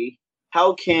theology?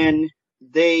 How can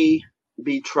they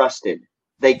be trusted?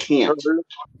 They can't.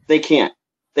 They can't.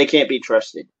 They can't be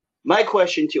trusted. My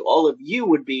question to all of you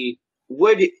would be,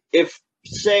 if,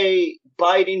 say,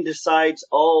 Biden decides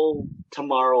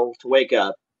tomorrow to wake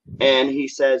up and he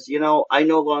says, I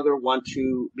no longer want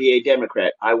to be a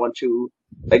Democrat. I want to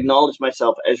acknowledge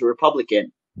myself as a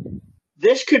Republican.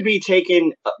 This could be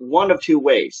taken one of two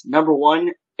ways. Number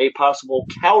one, a possible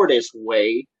cowardice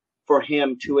way for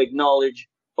him to acknowledge,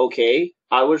 okay,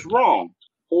 I was wrong.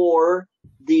 Or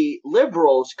the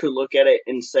liberals could look at it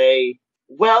and say,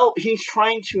 well, he's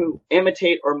trying to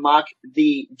imitate or mock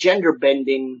the gender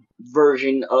bending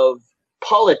version of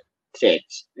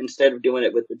politics. Instead of doing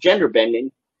it with the gender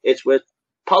bending, it's with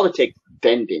politic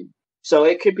bending. So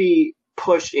it could be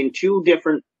pushed in two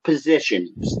different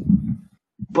positions.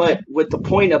 But with the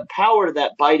point of power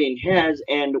that Biden has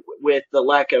and with the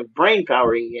lack of brain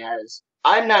power he has,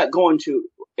 I'm not going to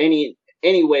any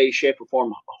way, shape, or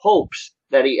form hopes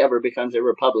that he ever becomes a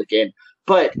Republican.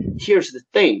 But here's the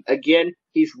thing. Again,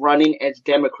 he's running as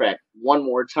Democrat one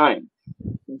more time.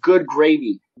 Good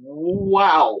gravy.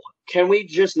 Wow. Can we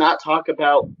just not talk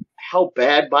about how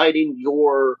bad, Biden,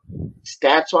 your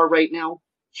stats are right now?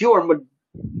 You are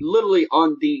literally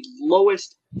on the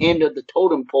lowest end of the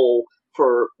totem pole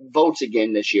for votes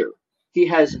again this year. He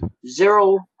has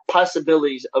zero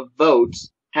possibilities of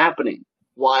votes happening.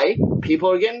 Why?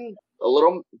 People are getting a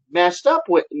little messed up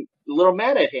a little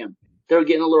mad at him. They're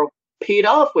getting a little peed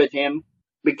off with him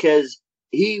because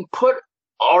he put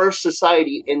our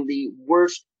society in the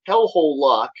worst hellhole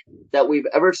lock that we've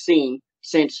ever seen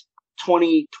since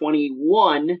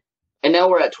 2021. And now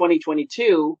we're at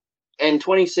 2022. In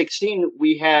 2016,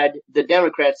 we had the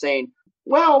Democrats saying,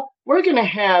 well, we're going to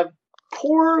have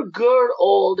poor, good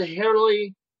old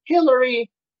Hillary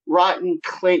Rotten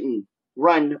Clinton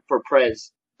run for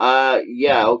pres.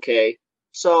 Yeah, okay.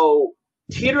 So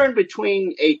teetering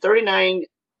between a 39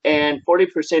 and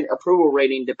 40% approval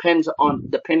rating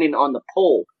depending on the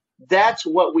poll. That's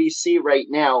what we see right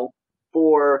now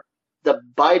for the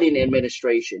Biden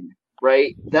administration,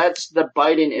 right? That's the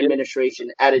Biden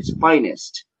administration at its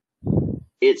finest.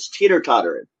 It's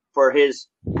teeter-tottering for his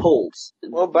polls.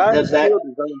 Well, Biden's killed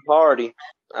his own party.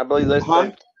 I believe that's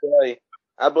safe to say.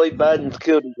 I believe Biden's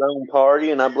killed his own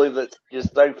party, and I believe that's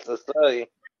just safe to say.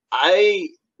 I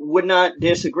would not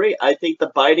disagree. I think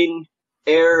the Biden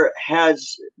heir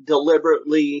has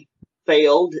deliberately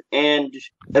failed and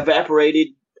evaporated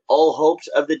all hopes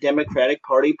of the Democratic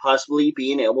Party possibly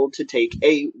being able to take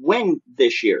a win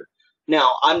this year.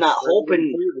 Now, I'm not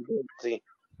hoping...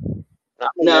 I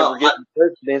will never get the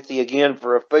presidency again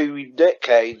for a few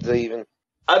decades, even.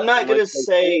 I'm not going to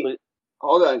say...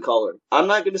 Hold on, caller. I'm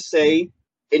not going to say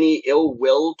any ill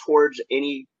will towards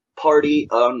any party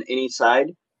on any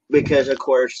side, because, of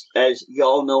course, as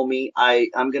y'all know me,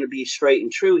 I'm going to be straight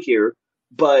and true here.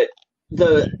 But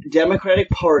the Democratic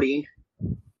Party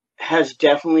has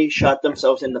definitely shot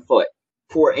themselves in the foot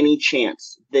for any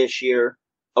chance this year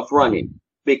of running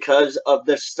because of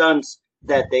the stunts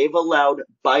that they've allowed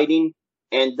Biden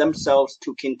and themselves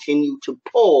to continue to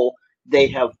pull. They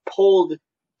have pulled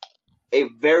a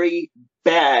very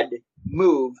bad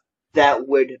move that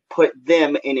would put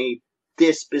them in a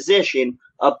disposition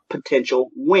of potential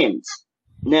wins.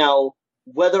 Now,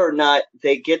 whether or not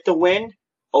they get the win,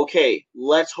 okay,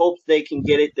 let's hope they can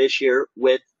get it this year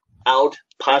without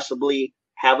possibly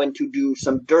having to do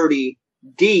some dirty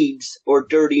deeds or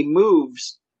dirty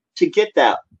moves to get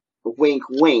that. Wink,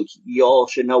 wink. Y'all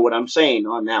should know what I'm saying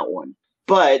on that one.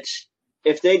 But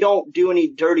if they don't do any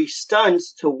dirty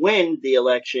stunts to win the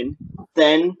election,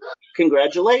 then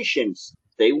congratulations,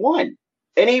 they won.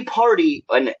 Any party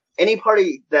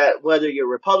that, whether you're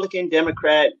Republican,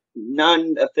 Democrat,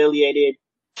 non-affiliated,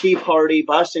 Tea Party,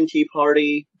 Boston Tea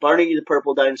Party, Barney the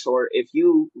Purple Dinosaur, if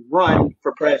you run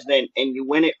for president and you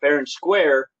win it fair and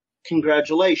square,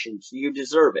 congratulations, you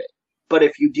deserve it. But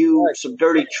if you do some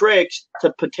dirty tricks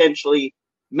to potentially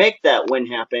make that win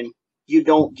happen, you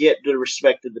don't get the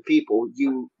respect of the people.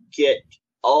 You get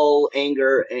all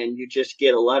anger, and you just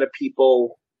get a lot of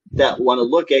people that want to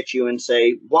look at you and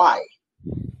say, why?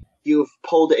 You've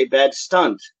pulled a bad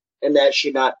stunt, and that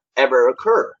should not ever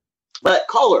occur. But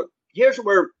caller, here's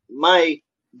where my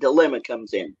dilemma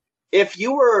comes in. If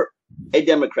you were a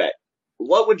Democrat,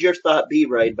 what would your thought be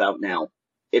right about now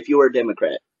if you were a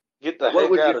Democrat? Get the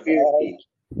heck out of Dodge.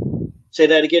 Say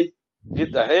that again?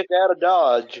 Get the heck out of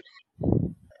Dodge.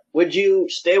 Would you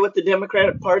stay with the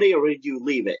Democratic Party, or would you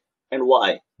leave it? And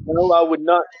why? No, I would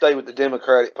not stay with the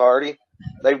Democratic Party.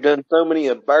 They've done so many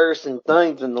embarrassing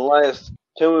things in the last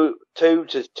two to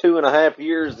 2.5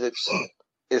 years that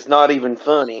it's not even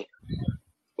funny.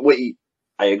 Wait,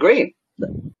 I agree.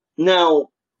 Now,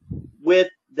 with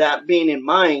that being in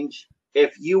mind,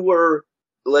 if you were,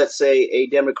 let's say, a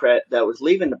Democrat that was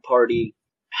leaving the party,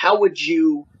 how would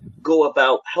you go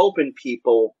about helping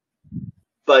people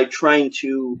by trying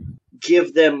to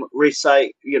give them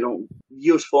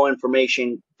useful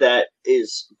information that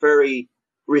is very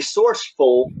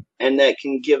resourceful and that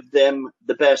can give them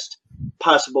the best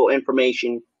possible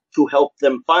information to help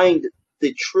them find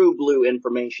the true blue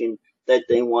information that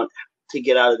they want to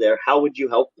get out of there? How would you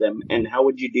help them, and how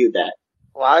would you do that?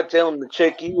 Well, I'd tell them to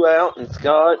check you out, and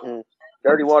Scott, and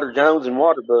Dirty Water Jones, and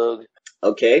Waterbug.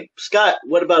 Okay. Scott,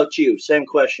 what about you? Same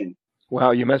question.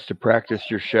 Wow, you must have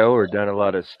practiced your show or done a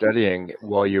lot of studying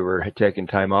while you were taking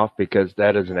time off, because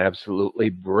that is an absolutely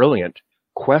brilliant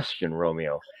question,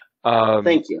 Romeo.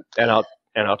 Thank you. And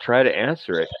I'll try to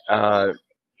answer it.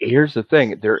 Here's the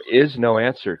thing: there is no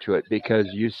answer to it, because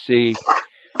you see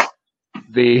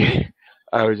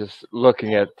I was just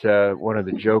looking at one of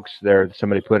the jokes there that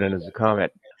somebody put in as a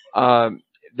comment.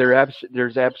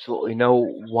 There's absolutely no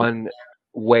one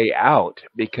way out,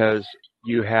 because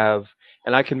you have,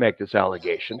 and I can make this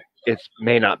allegation. It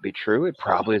may not be true. It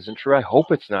probably isn't true. I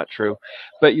hope it's not true.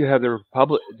 But you have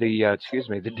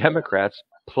the Democrats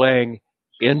playing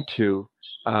into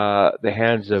the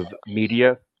hands of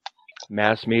media,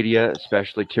 mass media,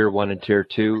 especially tier 1 and tier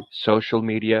 2, social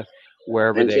media,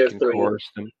 wherever and they can coerce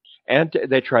them. And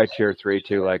they try tier 3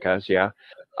 too, like us, yeah.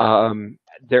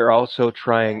 They're also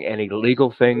trying any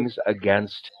legal things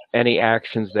against any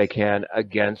actions they can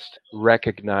against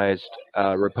recognized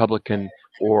Republican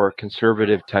or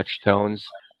conservative touchstones,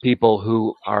 people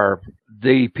who are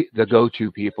the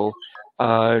go-to people,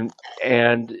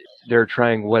 and they're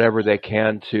trying whatever they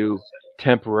can to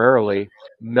temporarily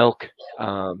milk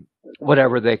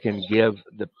whatever they can give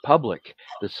the public,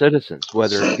 the citizens,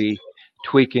 whether it be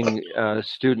tweaking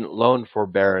student loan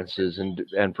forbearances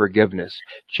and forgiveness,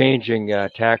 changing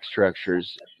tax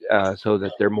structures so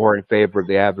that they're more in favor of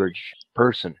the average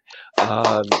person,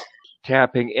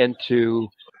 tapping into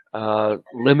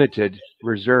limited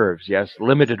reserves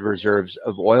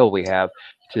of oil we have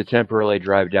to temporarily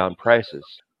drive down prices.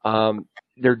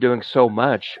 They're doing so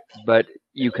much, but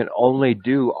you can only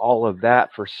do all of that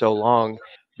for so long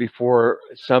before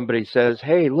somebody says,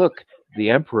 hey, look, the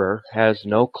emperor has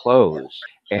no clothes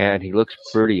and he looks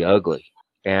pretty ugly.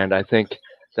 And I think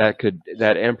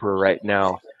that emperor right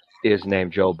now is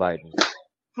named Joe Biden.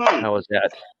 How is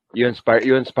that? You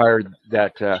inspired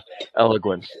that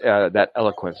eloquence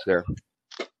there.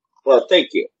 Well, thank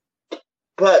you.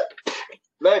 But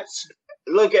let's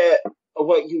look at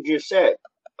what you just said.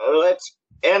 Let's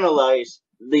analyze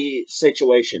the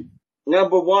situation.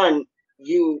 Number one,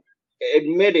 you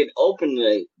admitted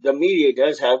openly the media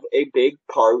does have a big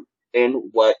part in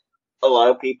what a lot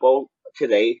of people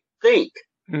today think.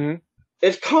 Mm-hmm.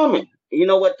 It's common. You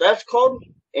know what that's called?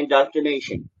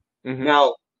 Indoctrination. Mm-hmm.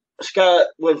 Now, Scott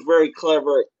was very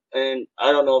clever, and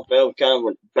I don't know if that was kind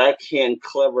of a backhand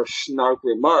clever snark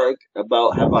remark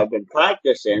about have I been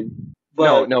practicing,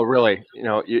 but No, really.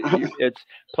 It's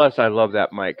plus I love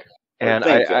that mic, and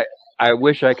thank you. I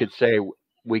wish I could say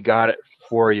we got it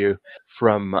for you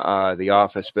from the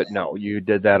office, but no, you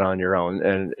did that on your own,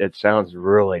 and it sounds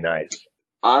really nice.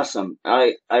 Awesome.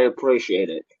 I appreciate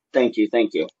it. Thank you.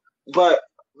 But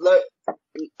look,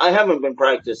 I haven't been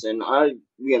practicing.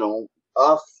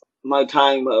 Off my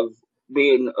time of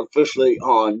being officially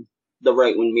on the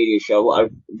Right Wing Media Show,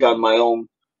 I've done my own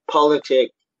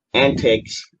politic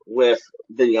antics with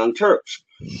the Young Turks.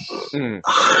 Mm.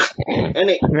 and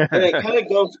it kind of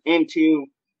goes into,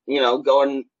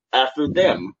 going after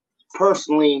them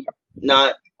personally,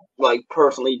 not like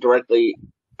personally directly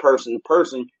person to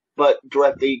person, but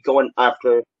directly going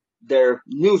after their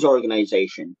news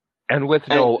organization. And with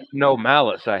no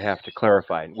malice, I have to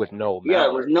clarify. With no malice. Yeah,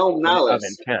 with no malice. Of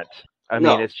intent. I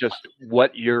mean, it's just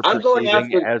what you're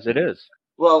perceiving as it is.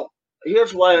 Well,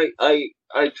 here's why I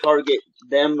target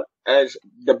them as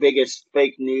the biggest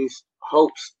fake news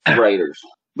hoax writers.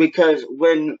 Because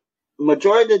when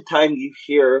majority of the time you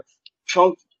hear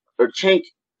Chunk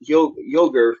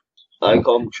Yogurt, I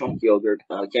call him Chunk Yogurt.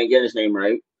 I can't get his name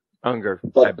right. Unger,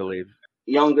 I believe.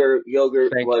 Yogurt,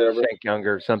 whatever. Thank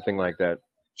Younger, something like that.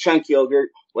 Chunk Yogurt,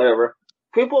 whatever.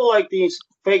 People like these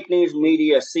fake news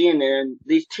media, CNN,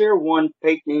 these tier 1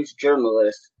 fake news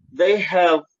journalists, they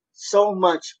have so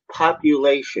much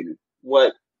population.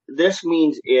 What this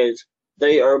means is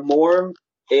they are more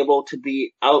able to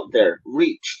be out there,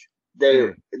 reached.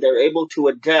 They're able to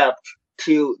adapt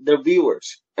to their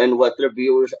viewers and what their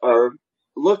viewers are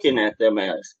looking at them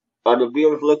as. Are the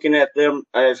viewers looking at them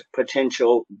as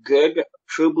potential good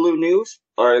true blue news?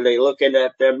 Or are they looking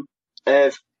at them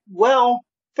as, well,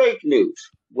 fake news?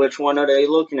 Which one are they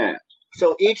looking at?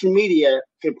 So each media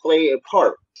can play a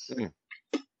part. Mm.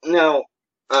 Now,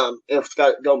 if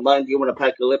Scott don't mind, do you want to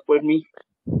pack your lip with me?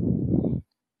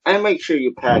 And make sure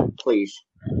you pack, please.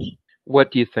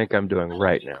 What do you think I'm doing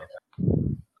right now?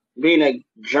 Being a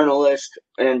journalist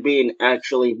and being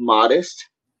actually modest.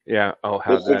 Yeah. Oh,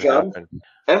 how'd that happen?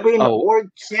 And being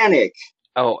organic.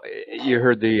 Oh, you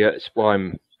heard the, while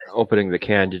I'm opening the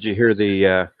can, did you hear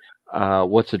the,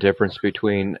 what's the difference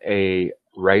between a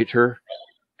writer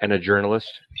and a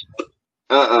journalist?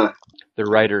 The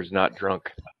writer's not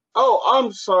drunk. Oh,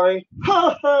 I'm sorry.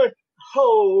 I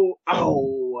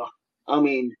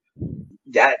mean,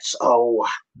 that's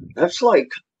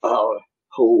like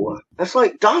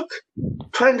Doc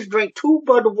trying to drink 2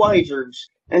 Budweisers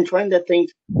and trying to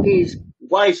think he's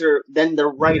wiser than the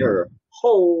writer.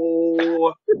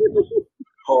 Oh,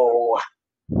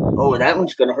 that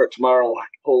one's gonna hurt tomorrow.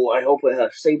 Oh, I hope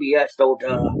CBS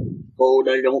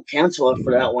they don't cancel us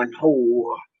for that one.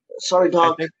 Oh, sorry,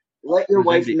 Doc. Let your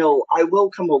wife know I will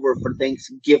come over for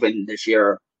Thanksgiving this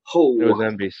year. Oh. It was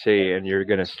NBC, and you're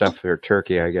gonna stuff their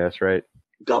turkey, I guess, right?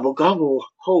 Gobble gobble.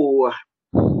 Oh.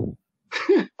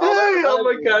 Oh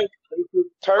my God.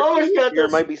 Turkey here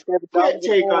might be $7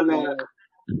 take on that.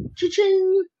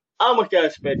 Cha-ching. Oh my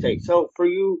God, spit take. So for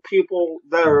you people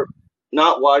that are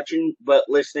not watching but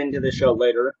listening to the show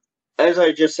later, as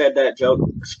I just said that joke,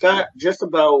 Scott just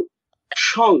about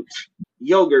chunked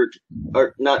yogurt,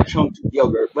 or not chunked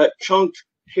yogurt, but chunked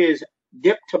his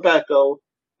dip tobacco,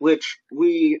 which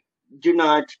we do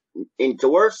not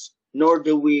endorse, nor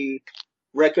do we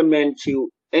recommend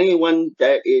to anyone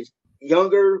that is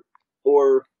younger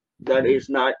or that is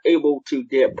not able to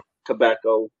dip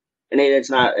tobacco. And it is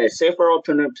not a safer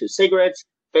alternative to cigarettes,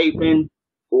 vaping,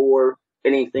 or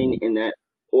anything in that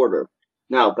order.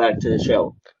 Now, back to the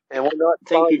show. And we're not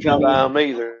Thank you, Johnny.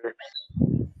 Either.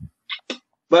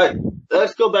 But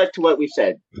let's go back to what we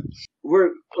said.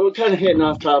 We're kind of hitting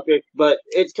off topic, but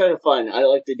it's kind of fun. I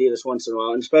like to do this once in a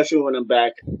while, and especially when I'm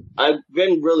back. I've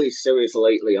been really serious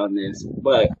lately on this,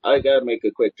 but I gotta make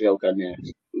a quick joke on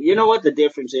this. You know what the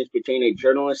difference is between a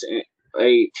journalist and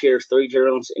a tier 3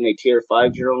 journalist and a tier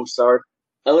 5 journalist are?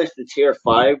 At least the tier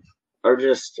 5 are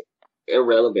just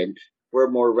irrelevant. We're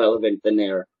more relevant than they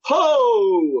are.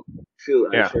 Ho!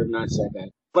 Shoot, I should have not said that.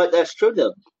 But that's true,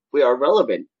 though. We are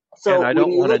relevant. So and I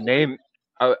don't want to name...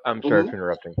 I'm sorry for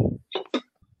interrupting.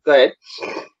 Go ahead.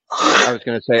 I was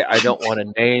going to say, I don't want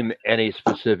to name any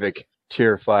specific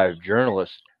tier 5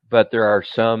 journalists, but there are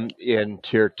some in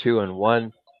tier 2 and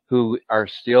 1 who are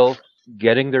still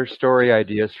getting their story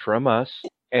ideas from us,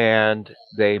 and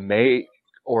they may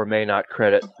or may not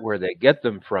credit where they get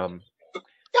them from.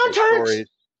 Don't stories.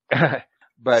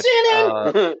 But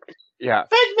CNN. Yeah.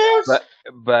 Fake news.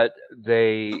 But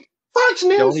they Fox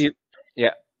News. don't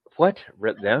what?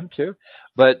 Them too?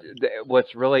 But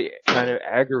what's really kind of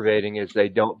aggravating is they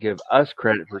don't give us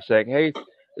credit for saying, hey,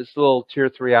 this little tier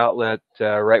 3 outlet,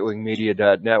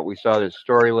 rightwingmedia.net, we saw this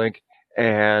story link,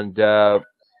 and,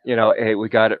 hey, we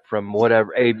got it from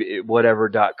whatever.com.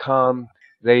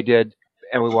 They did,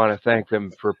 and we want to thank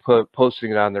them for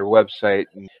posting it on their website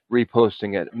and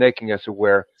reposting it, making us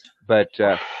aware. But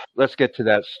let's get to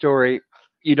that story.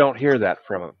 You don't hear that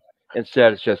from them.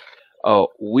 Instead, it's just, oh,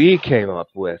 we came up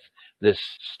with this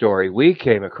story. We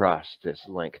came across this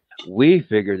link. We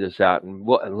figured this out. And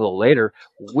a little later,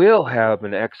 we'll have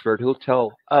an expert who'll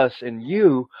tell us and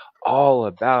you all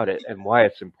about it and why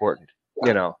it's important.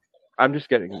 I'm just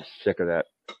getting sick of that.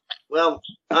 Well,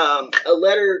 a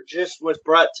letter just was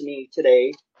brought to me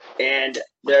today, and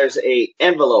there's a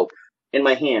envelope in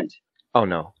my hand. Oh,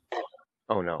 no.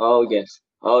 Oh, no. Oh, yes.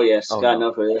 Oh, yes. Scott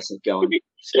knows where this is going.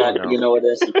 Scott, you know where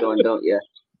this is going, don't you?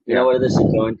 You know where this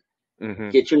is going? Mm-hmm.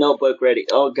 Get your notebook ready.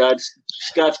 Oh, God.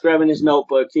 Scott's grabbing his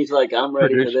notebook. He's like, I'm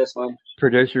ready for this one.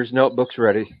 Producer's notebook's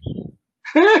ready.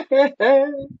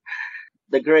 The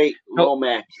great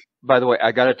Romac. By the way,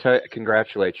 I got to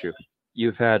congratulate you.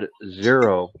 You've had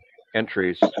 0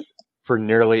 entries for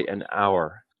nearly an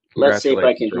hour. Let's see if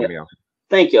I can Romeo. hit.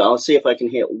 Thank you. I'll see if I can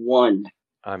hit 1.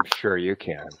 I'm sure you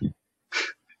can.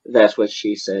 That's what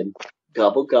she said.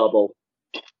 Gobble, gobble.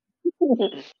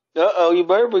 Uh-oh, you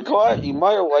better be quiet. You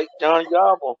might awake Johnny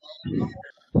Gobble.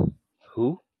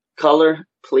 Who? Caller,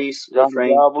 please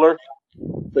refrain. Gobbler.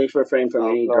 Please refrain from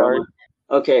any drama.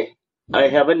 Okay, I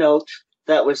have a note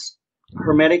that was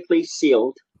hermetically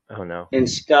sealed. Oh, no. In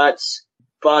Scott's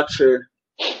boxer,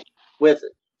 with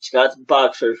Scott's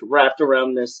boxers wrapped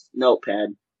around this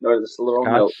notepad, or this little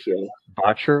note here.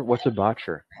 Botcher? What's a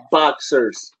botcher?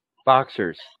 Boxers.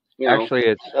 Boxers. Actually,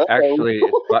 it's or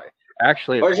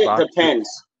it depends.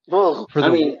 For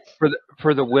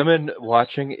the women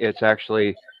watching, it's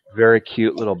actually very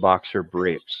cute little boxer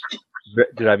briefs.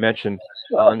 Did I mention?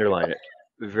 I'll underline it.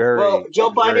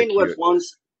 Joe Biden was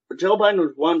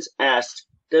once asked,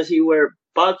 does he wear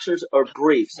boxers or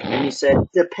briefs? And he said,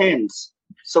 depends.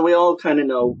 So we all kind of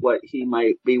know what he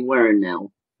might be wearing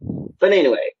now. But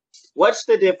anyway, what's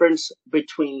the difference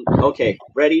between... Okay,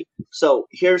 ready? So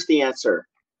here's the answer.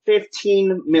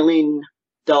 $15 million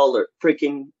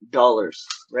freaking dollars.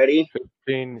 Ready?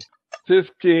 15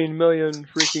 million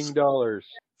freaking dollars.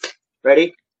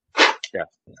 Ready? Yeah.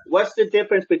 What's the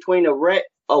difference between a wet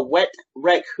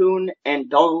raccoon and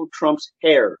Donald Trump's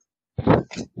hair?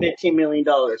 $15 million.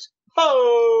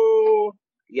 Oh!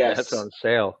 Yes. That's on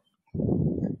sale.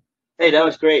 Hey, that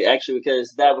was great, actually,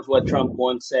 because that was what Trump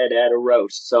once said at a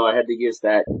roast, so I had to use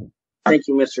that. Thank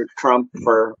you, Mr. Trump,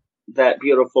 for that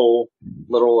beautiful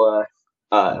little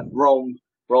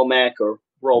Romac or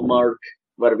Romark,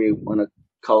 whatever you want to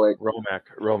call it.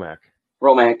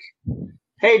 Romac.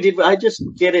 Hey, did I just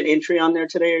get an entry on there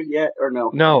today yet, or no?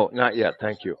 No, not yet.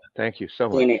 Thank you so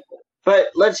much. But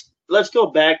let's go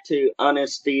back to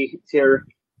honesty here.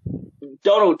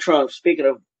 Donald Trump, speaking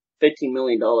of $15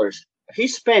 million, he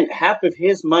spent half of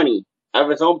his money out of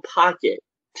his own pocket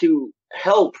to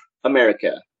help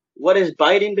America. What has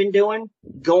Biden been doing?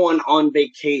 Going on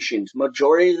vacations.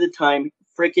 Majority of the time,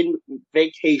 freaking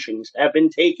vacations have been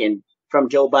taken from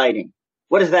Joe Biden.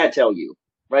 What does that tell you?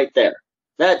 Right there.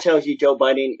 That tells you Joe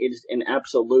Biden is an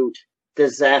absolute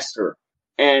disaster.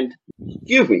 And,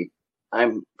 excuse me,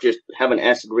 I'm just having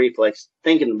acid reflex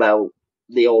thinking about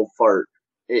the old fart.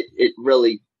 It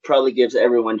really probably gives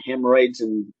everyone hemorrhoids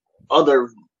and other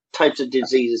types of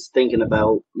diseases thinking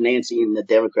about Nancy and the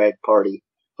Democratic Party.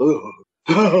 Oh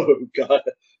God.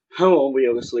 I won't be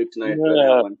able to sleep tonight for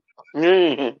that one.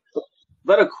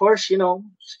 But of course,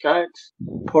 Scott,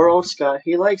 poor old Scott,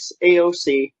 he likes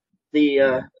AOC,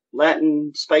 the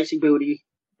Latin spicy booty,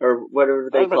 or whatever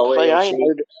they call it. I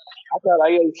thought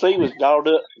AOC was dolled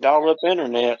up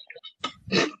internet.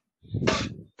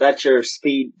 That's your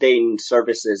speed dating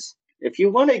services. If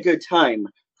you want a good time,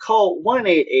 call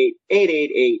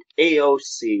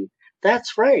 1-888-888-AOC.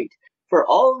 That's right. For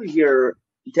all your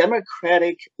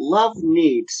Democratic love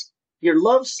needs, your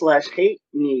love/hate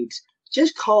needs,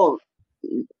 just call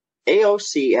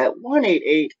AOC at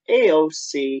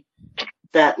 1-888-AOC.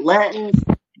 That Latin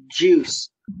juice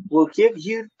will give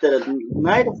you the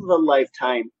night of a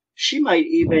lifetime. She might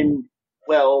even,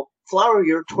 flour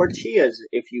your tortillas,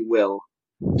 if you will.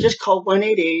 Just call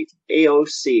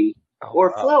 1-888-AOC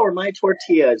or flour my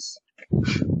tortillas.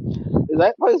 Is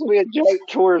that supposed to be a joke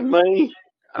towards me?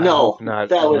 No,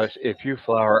 not unless if you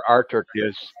flour our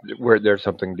tortillas, where there's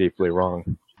something deeply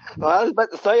wrong. Well, I was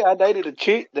about to say I dated a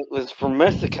chick that was from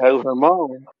Mexico, her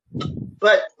mom.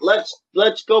 But let's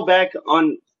go back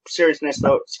on seriousness,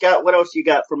 though, Scott, what else you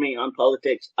got for me on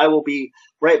politics? I will be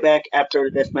right back after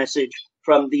this message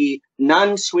from the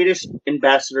non-Swedish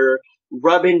ambassador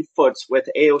rubbing foots with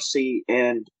AOC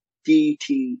and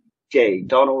DTJ,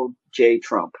 Donald J.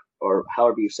 Trump, or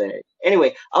however you say it.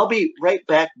 Anyway, I'll be right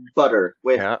back, Butter,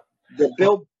 with the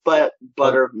Bill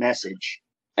Butter message.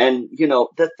 And, you know,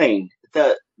 the thing,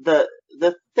 the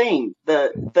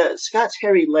Scott's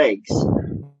hairy legs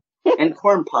and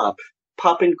corn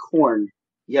popping corn.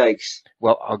 Yikes.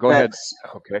 Well, I'll go ahead.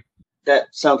 Okay. That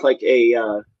sounds like a,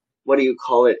 what do you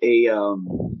call it?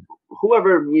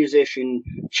 Whoever musician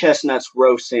chestnuts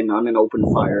roasting on an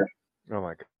open fire. Oh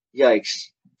my God. Yikes.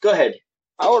 Go ahead.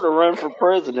 I ought to run for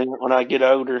president when I get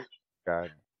older.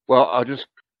 God. Well, I'll just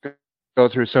go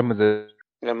through some of the...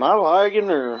 Am I lagging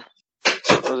or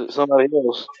was it somebody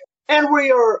else? And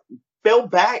we are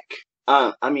back,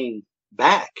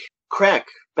 crack,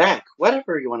 back,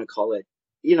 whatever you want to call it.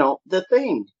 You know, the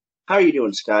thing. How are you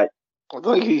doing, Scott? I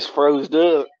think he's froze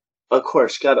up. Of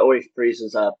course, Scott always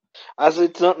freezes up. I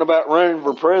said something about running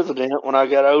for president when I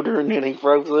got older, and then he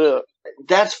froze up.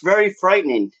 That's very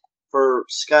frightening for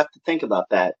Scott to think about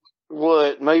that.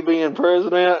 What, me being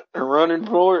president or running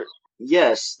for it?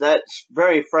 Yes, that's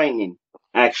very frightening,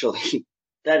 actually.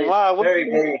 That is very,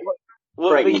 very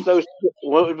frightening.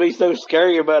 What would be so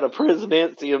scary about a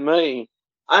presidency of me?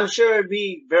 I'm sure it'd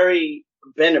be very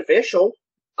beneficial.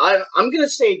 I'm going to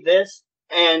say this,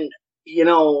 and, you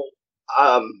know...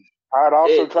 I'd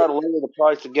also try to lower the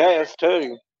price of gas,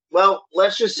 too. Well,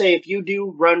 let's just say if you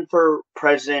do run for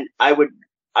president, I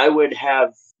would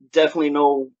have definitely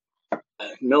no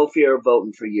fear of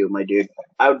voting for you, my dude.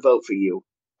 I would vote for you.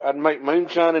 I'd make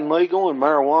moonshining legal and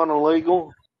marijuana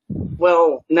legal.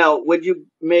 Well, now, would you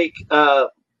make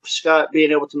Scott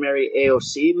being able to marry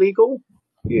AOC legal?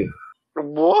 Yeah.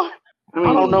 What? I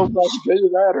don't know if I should do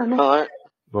that or not.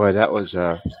 Boy, that was,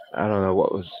 I don't know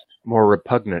what was more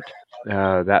repugnant,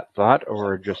 that thought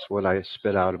or just what I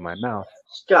spit out of my mouth.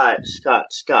 Scott.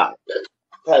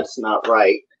 That's not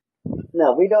right.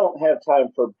 No, we don't have time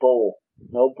for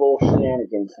no bull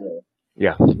shenanigans here.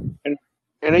 Yeah.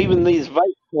 And even these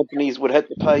vape companies would have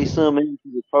to pay some into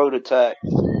the quota tax.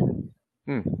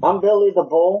 I'm Billy the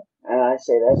Bull, and I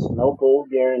say that's no bull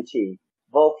guarantee.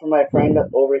 Vote for my friend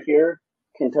over here,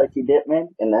 Kentucky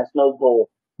Dipman, and that's no bull.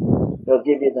 They'll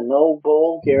give you the no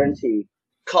bull guarantee.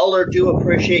 Caller, do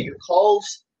appreciate your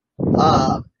calls.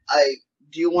 I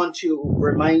do want to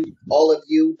remind all of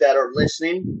you that are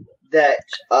listening that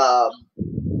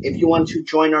if you want to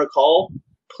join our call,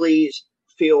 please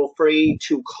feel free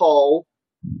to call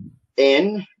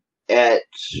in at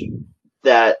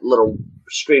that little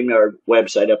StreamYard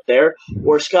website up there.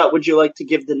 Or, Scott, would you like to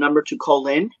give the number to call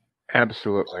in?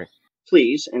 Absolutely.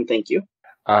 Please, and thank you.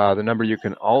 The number you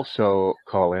can also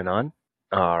call in on,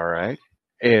 all right,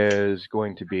 is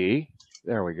going to be,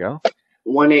 there we go.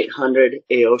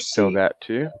 1-800-AOC. So that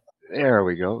too. There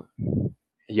we go.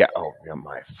 Yeah, oh, got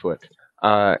my foot.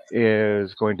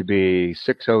 Is going to be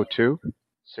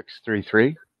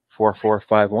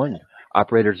 602-633-4451.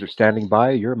 Operators are standing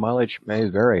by. Your mileage may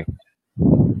vary.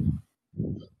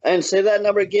 And say that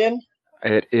number again.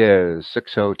 It is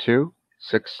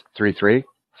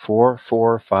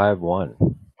 602-633-4451.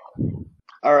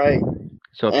 All right.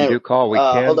 So if you do call, we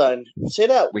can. Hold on. Say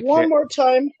that one more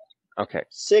time. Okay.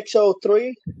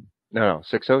 603. No,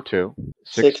 602.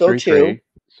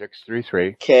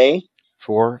 633. Okay.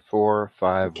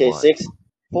 4451. Okay,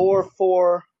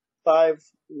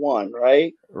 64451,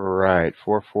 right? Right,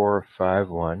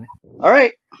 4451. All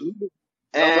right.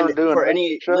 And for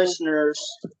any listeners,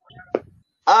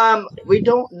 we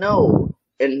don't know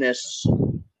in this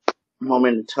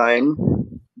moment in time,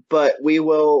 but we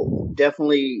will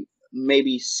definitely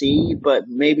maybe see, but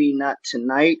maybe not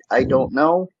tonight. I don't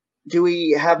know. Do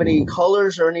we have any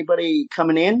callers or anybody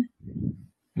coming in?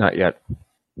 Not yet.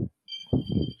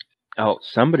 Oh,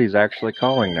 somebody's actually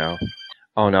calling now.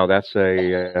 Oh no, that's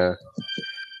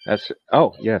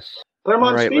oh yes. Put them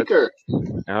on speaker.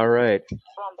 All right.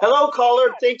 Hello,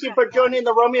 caller. Thank you for joining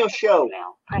the Romeo Show.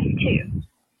 Press 2.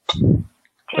 To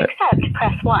accept,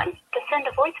 press 1. To send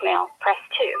a voicemail, press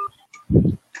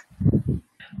 2.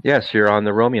 Yes, you're on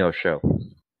the Romeo Show.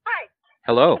 Hi.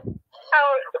 Hello.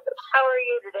 How are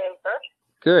you today, sir?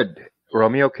 Good.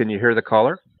 Romeo, can you hear the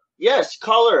caller? Yes,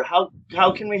 caller. How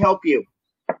can we help you?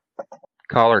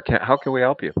 Caller, how can we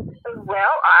help you?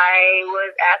 Well, I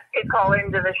was asked to call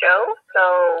into the show,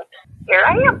 so here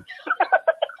I am.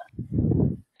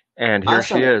 And here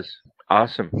she is.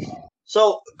 Awesome.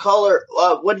 So, caller,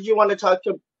 what did you want to talk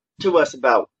to us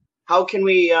about? How can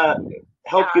we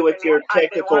help you with your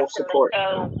technical support?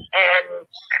 And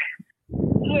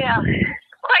yeah,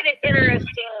 quite an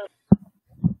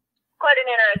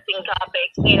interesting topic,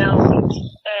 you know.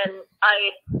 And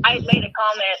I made a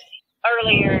comment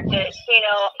earlier that, you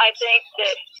know, I think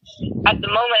that at the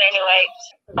moment anyway,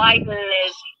 Biden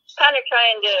is kind of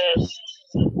trying to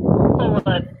pull a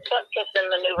butt-kissing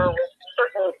maneuver with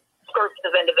certain groups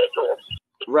of individuals.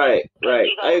 Right.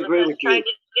 I agree with you. Trying to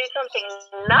do something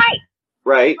nice.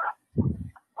 Right.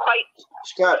 Quite.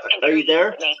 Scott, are you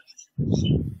there?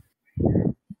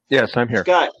 Yes, I'm here.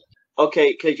 Scott,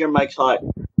 okay, because your mic's hot.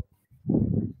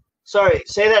 Sorry,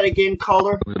 say that again,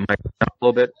 caller. The mic down a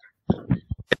little bit.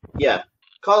 Yeah.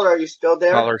 Caller, are you still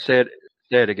there? Caller, say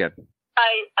it again.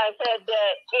 I said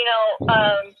that, you know,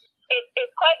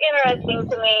 it's quite interesting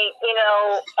to me, you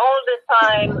know, all of this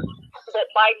time that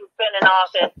Biden's been in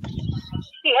office,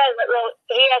 he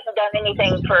hasn't done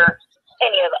anything for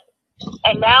any of us.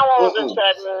 And now all of a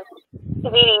sudden,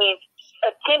 he's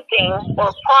attempting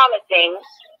or promising,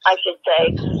 I should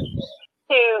say,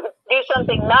 to do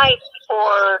something nice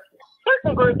for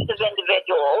certain groups of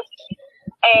individuals.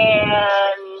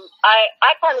 And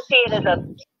I kind of see it as a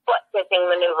butt-kissing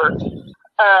maneuver.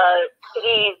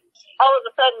 He's all of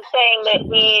a sudden saying that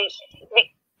he's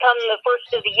come the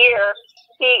first of the year,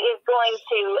 he is going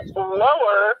to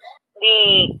lower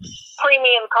the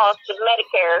premium cost of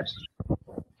Medicare,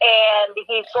 and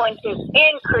he's going to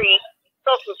increase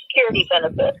Social Security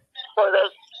benefits for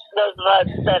those of us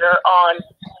that are on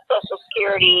Social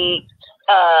Security,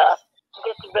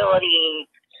 disability,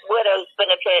 widows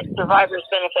benefits, survivors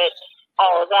benefits,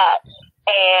 all of that.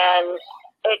 And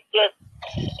it just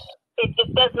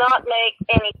does not make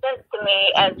any sense to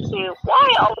me as to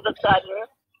why all of a sudden,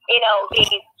 you know,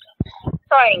 he's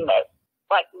trying this.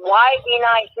 Like, why be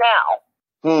nice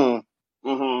now?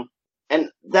 And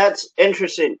that's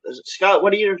interesting. Scott,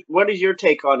 what is your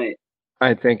take on it?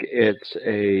 I think it's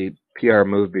a PR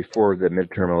move before the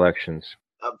midterm elections.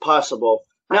 Possible.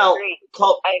 Now, I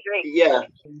agree. Yeah,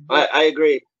 I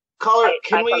agree. Caller, I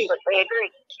completely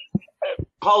agree.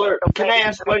 Caller, can I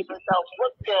ask what? Himself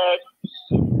look good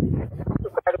to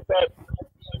try to get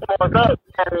more votes,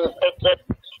 and it just,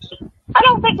 I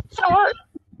don't think it's gonna work.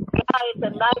 Yeah, it's a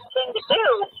nice thing to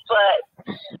do, but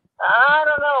I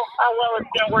don't know how well it's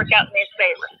gonna work out in his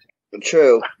favor.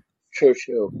 True.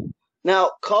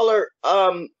 Now, caller,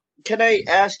 can I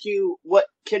ask you what?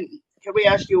 Can we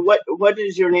ask you what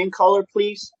is your name, caller,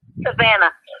 please?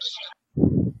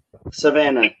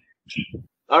 Savannah.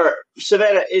 All right,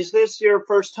 Savannah, is this your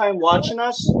first time watching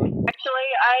us?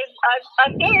 Actually,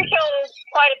 I've seen your show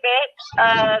quite a bit.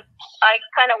 I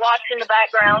kind of watch in the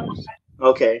background.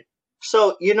 Okay.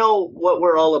 So you know what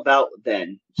we're all about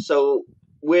then. So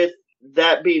with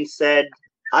that being said,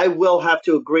 I will have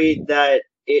to agree that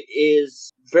it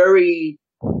is very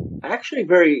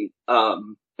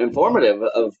informative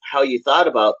of how you thought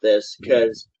about this,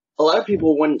 because a lot of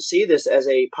people wouldn't see this as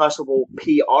a possible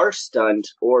PR stunt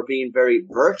or being very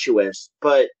virtuous,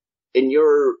 but in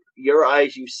your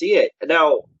eyes, you see it.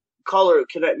 Now, caller,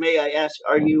 may I ask,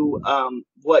 are you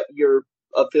what you're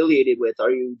affiliated with?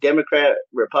 Are you Democrat,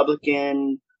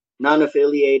 Republican,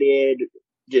 non-affiliated?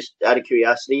 Just out of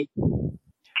curiosity. Really,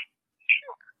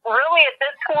 at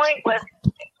this point, with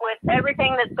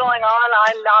everything that's going on,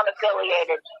 I'm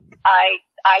non-affiliated. I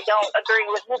don't agree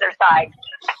with either side.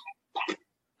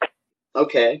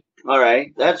 Okay, all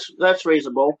right, that's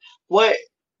reasonable.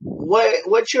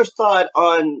 What's your thought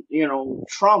on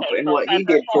Trump and what he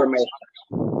did for me?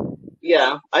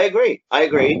 Yeah, I agree.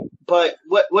 But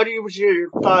what was your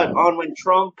thought on when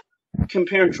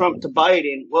comparing Trump to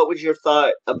Biden? What was your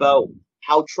thought about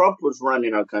how Trump was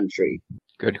running our country?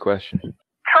 Good question.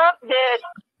 Trump did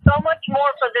so much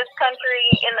more for this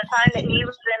country in the time that he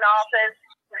was in office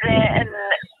than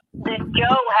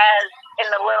Joe has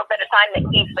in the little bit of time that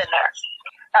he's been there.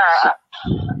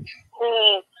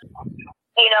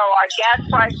 Our gas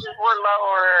prices were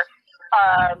lower.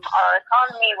 Our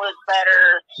economy was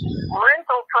better.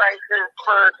 Rental prices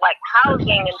for like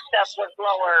housing and stuff was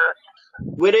lower.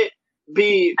 Would it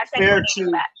be fair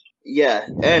to? Yeah,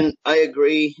 and I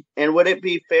agree. And would it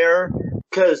be fair?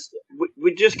 Because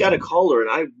we just got a caller,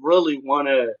 and I really want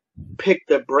to pick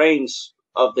the brains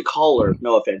of the caller.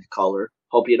 No offense, caller.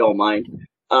 Hope you don't mind.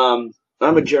 I'm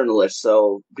a journalist,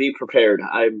 so be prepared.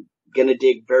 I'm gonna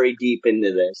dig very deep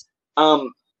into this.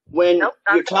 When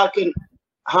you're talking,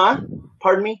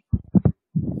 Pardon me?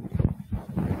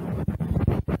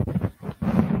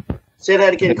 Say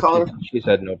that again, caller. She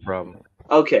said no problem.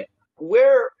 Okay.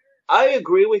 Where I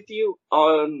agree with you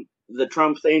on the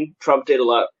Trump thing. Trump did a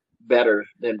lot better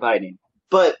than Biden.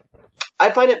 But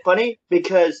I find it funny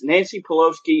because Nancy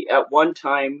Pelosi at one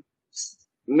time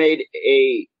made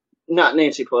not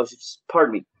Nancy Pelosi,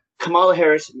 pardon me. Kamala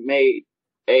Harris made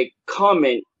a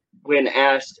comment when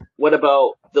asked, what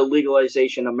about the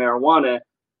legalization of marijuana?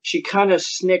 She kind of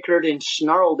snickered and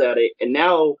snarled at it, and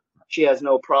now she has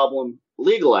no problem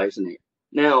legalizing it.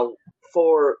 Now,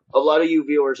 for a lot of you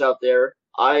viewers out there,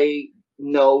 I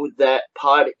know that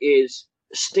pot is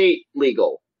state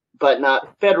legal, but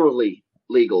not federally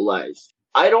legalized.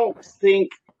 I don't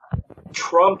think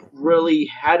Trump really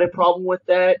had a problem with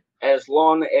that as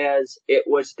long as it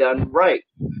was done right.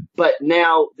 But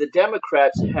now the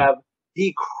Democrats have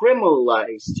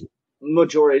decriminalized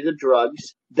majority of the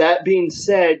drugs. That being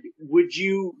said, would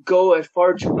you go as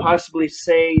far to possibly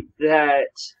say that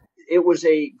it was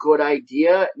a good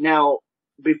idea? Now,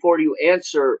 before you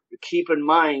answer, keep in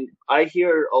mind, I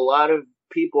hear a lot of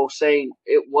people saying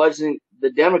it wasn't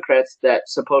the Democrats that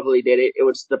supposedly did it, it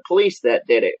was the police that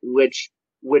did it, which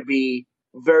would be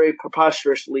very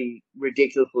preposterously,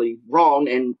 ridiculously wrong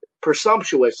and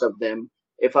presumptuous of them,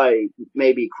 if I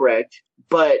may be correct.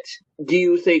 But do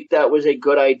you think that was a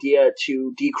good idea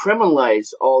to decriminalize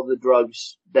all the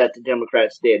drugs that the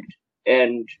Democrats did?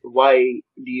 And why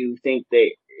do you think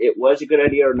it was a good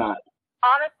idea or not?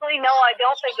 Honestly, no, I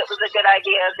don't think it was a good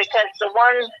idea, because the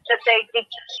ones that they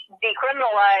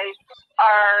decriminalized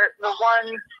are the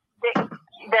ones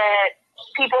that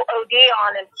people OD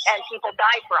on and people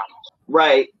die from.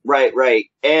 Right.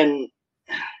 And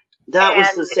that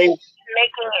was the same.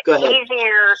 Making it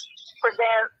easier for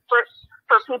them,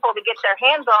 for people to get their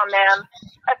hands on them,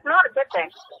 that's not a good thing.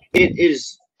 It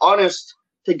is, honest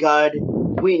to God,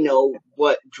 we know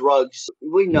what drugs,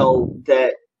 we know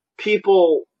that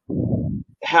people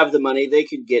have the money, they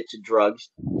could get to drugs,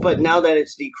 but now that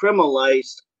it's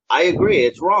decriminalized, I agree,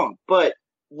 it's wrong. But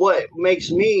what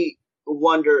makes me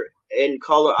wonder, and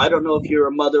caller, I don't know if you're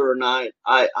a mother or not,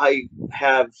 I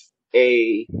have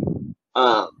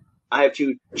I have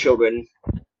two children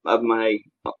of my,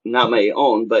 not my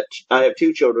own, but I have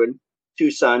two children,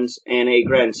 two sons and a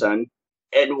grandson.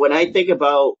 And when I think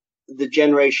about the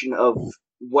generation of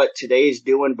what today is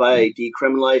doing by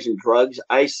decriminalizing drugs,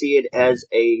 I see it as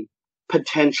a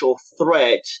potential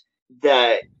threat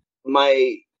that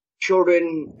my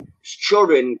children's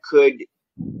children could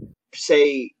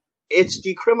say it's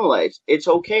decriminalized, it's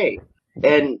okay,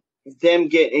 and them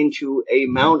get into a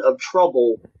amount of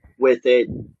trouble with it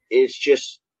is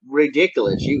just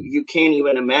ridiculous. You can't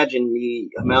even imagine the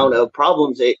amount of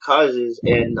problems it causes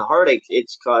and the heartache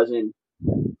it's causing.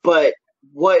 But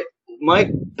what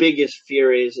my biggest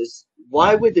fear is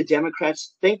why would the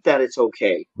Democrats think that it's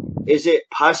okay? Is it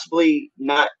possibly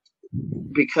not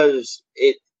because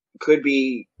it could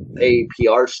be a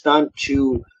PR stunt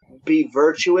to be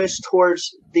virtuous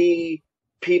towards the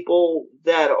people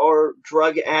that are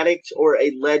drug addicts or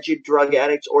alleged drug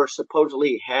addicts or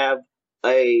supposedly have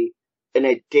an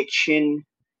addiction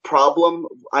problem?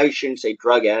 I shouldn't say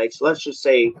drug addicts. Let's just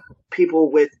say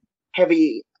people with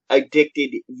heavy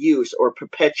addicted use or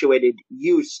perpetuated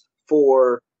use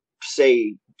for,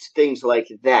 say, things like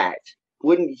that.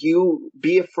 Wouldn't you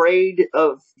be afraid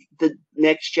of the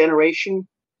next generation?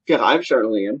 Yeah, I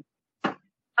certainly am. Oh,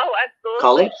 absolutely.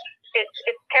 Colleen?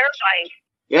 It's terrifying.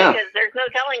 Yeah. Because there's no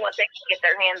telling what they can get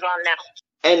their hands on now.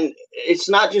 And it's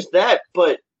not just that,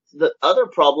 but the other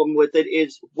problem with it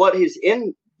is what is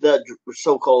in the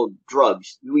so-called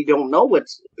drugs. We don't know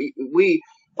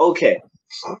okay.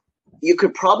 You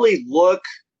could probably look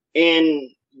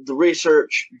in the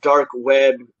research dark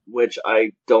web, which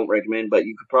I don't recommend, but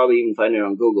you could probably even find it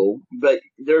on Google. But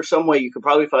there's some way you could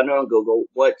probably find it on Google,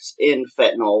 what's in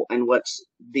fentanyl and what's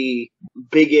the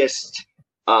biggest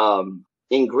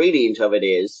ingredient of it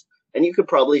is. And you could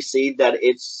probably see that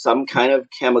it's some kind of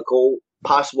chemical,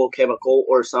 possible chemical,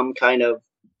 or some kind of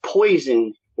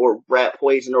poison or rat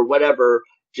poison or whatever,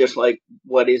 just like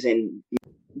what is in.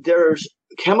 There's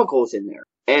chemicals in there.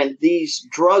 And these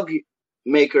drug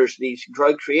makers, these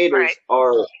drug creators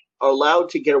are allowed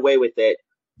to get away with it.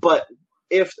 But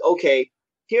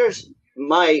here's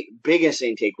my biggest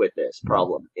intake with this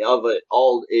problem of it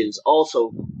all is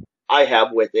also I have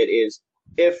with it is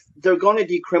if they're going to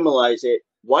decriminalize it,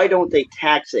 why don't they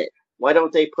tax it? Why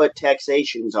don't they put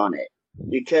taxations on it?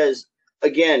 Because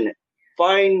again,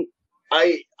 I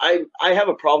have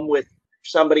a problem with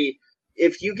somebody,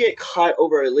 if you get caught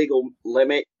over a legal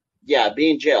limit, yeah, be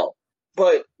in jail.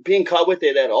 But being caught with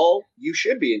it at all, you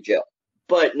should be in jail.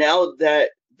 But now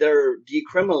that they're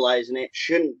decriminalizing it,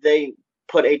 shouldn't they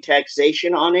put a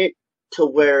taxation on it to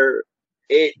where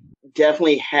it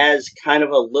definitely has kind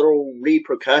of a little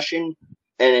repercussion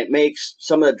and it makes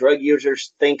some of the drug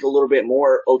users think a little bit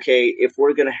more, okay, if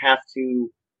we're going to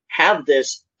have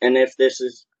this and if this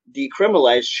is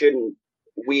decriminalized, shouldn't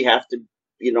we have to,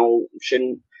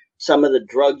 shouldn't some of the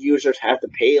drug users have to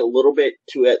pay a little bit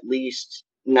to at least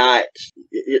not.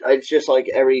 It's just like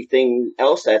everything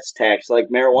else that's taxed, like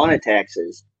marijuana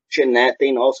taxes. Shouldn't that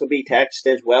thing also be taxed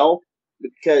as well?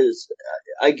 Because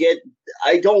I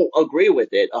don't agree with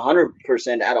it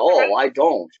 100% at all. I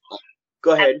don't.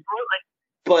 Go ahead.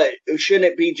 But shouldn't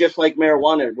it be just like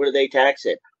marijuana where they tax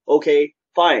it? Okay,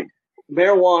 fine.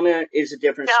 Marijuana is a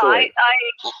different story.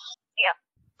 Yeah.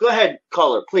 Go ahead,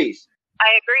 caller, please.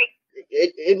 I agree.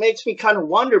 It makes me kind of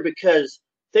wonder because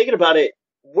thinking about it,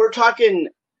 we're talking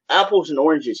apples and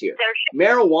oranges here.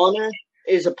 Marijuana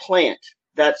is a plant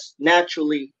that's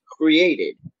naturally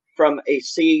created from a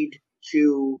seed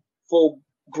to full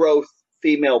growth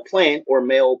female plant or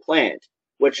male plant,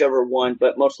 whichever one,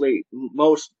 but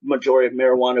most majority of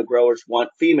marijuana growers want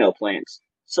female plants.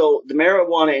 So the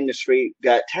marijuana industry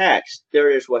got taxed.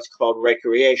 There is what's called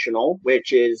recreational,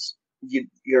 which is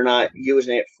you're not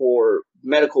using it for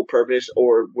medical purpose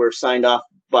or were signed off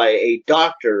by a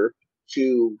doctor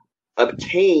to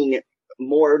obtain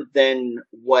more than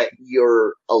what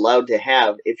you're allowed to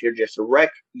have if you're just a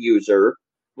rec user.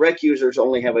 Rec users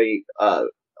only have a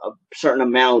certain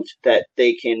amount that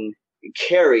they can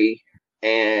carry,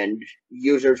 and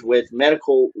users with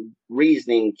medical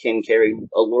reasoning can carry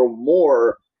a little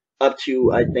more, up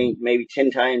to, I think, maybe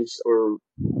 10 times or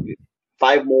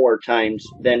 5 more times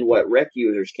than what rec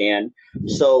users can.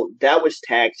 So that was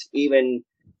taxed even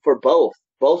for both.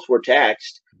 Both were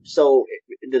taxed. So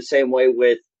the same way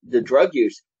with the drug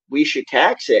use, we should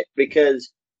tax it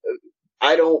because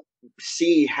I don't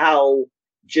see how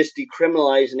just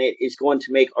decriminalizing it is going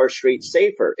to make our streets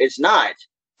safer. It's not.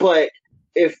 But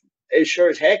if, as sure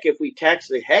as heck, if we tax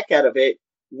the heck out of it,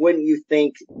 wouldn't you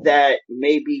think that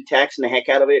maybe taxing the heck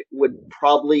out of it would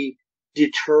probably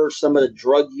deter some of the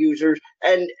drug users?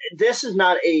 And this is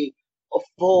not a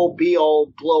full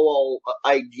be-all, blow-all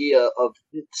idea of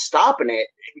stopping it,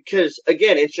 because,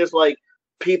 again, it's just like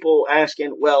people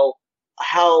asking, well,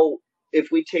 how, if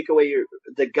we take away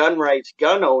the gun rights,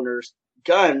 gun owners,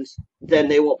 guns, then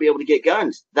they won't be able to get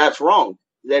guns. That's wrong.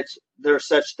 There's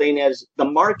such thing as the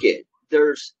market.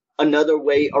 There's another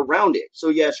way around it. So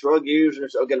yes, drug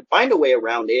users are going to find a way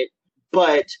around it,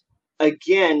 but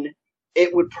again,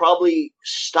 it would probably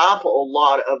stop a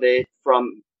lot of it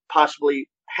from possibly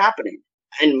happening.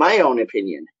 In my own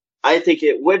opinion, I think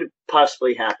it would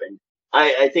possibly happen.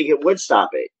 I think it would stop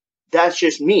it. That's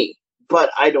just me,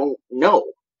 but I don't know.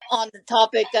 On the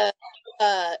topic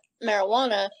of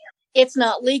marijuana, it's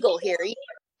not legal here.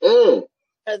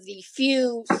 Of the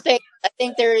few states, I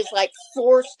think there is like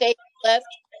 4 states left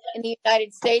in the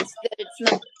United States that it's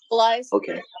not legalized.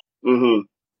 Okay. Mm-hmm. And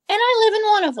I live in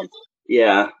one of them.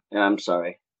 Yeah, I'm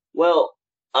sorry. Well,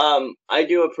 I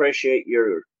do appreciate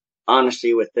your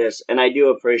honesty with this, and I do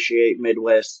appreciate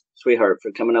Midwest Sweetheart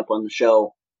for coming up on the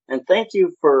show. And thank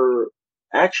you for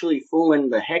actually fooling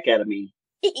the heck out of me.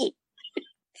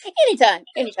 Anytime.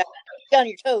 On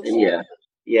your toes.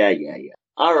 Yeah.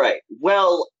 All right.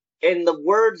 Well, in the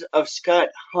words of Scott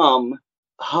Hum,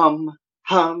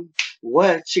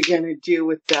 what you gonna do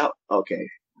without... Okay,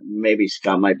 maybe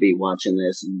Scott might be watching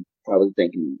this and probably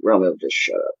thinking, Romeo, just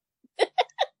shut up.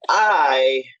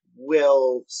 I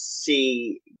will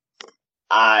see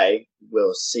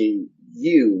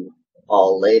you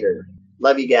all later.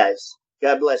 Love you guys.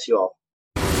 God bless you all.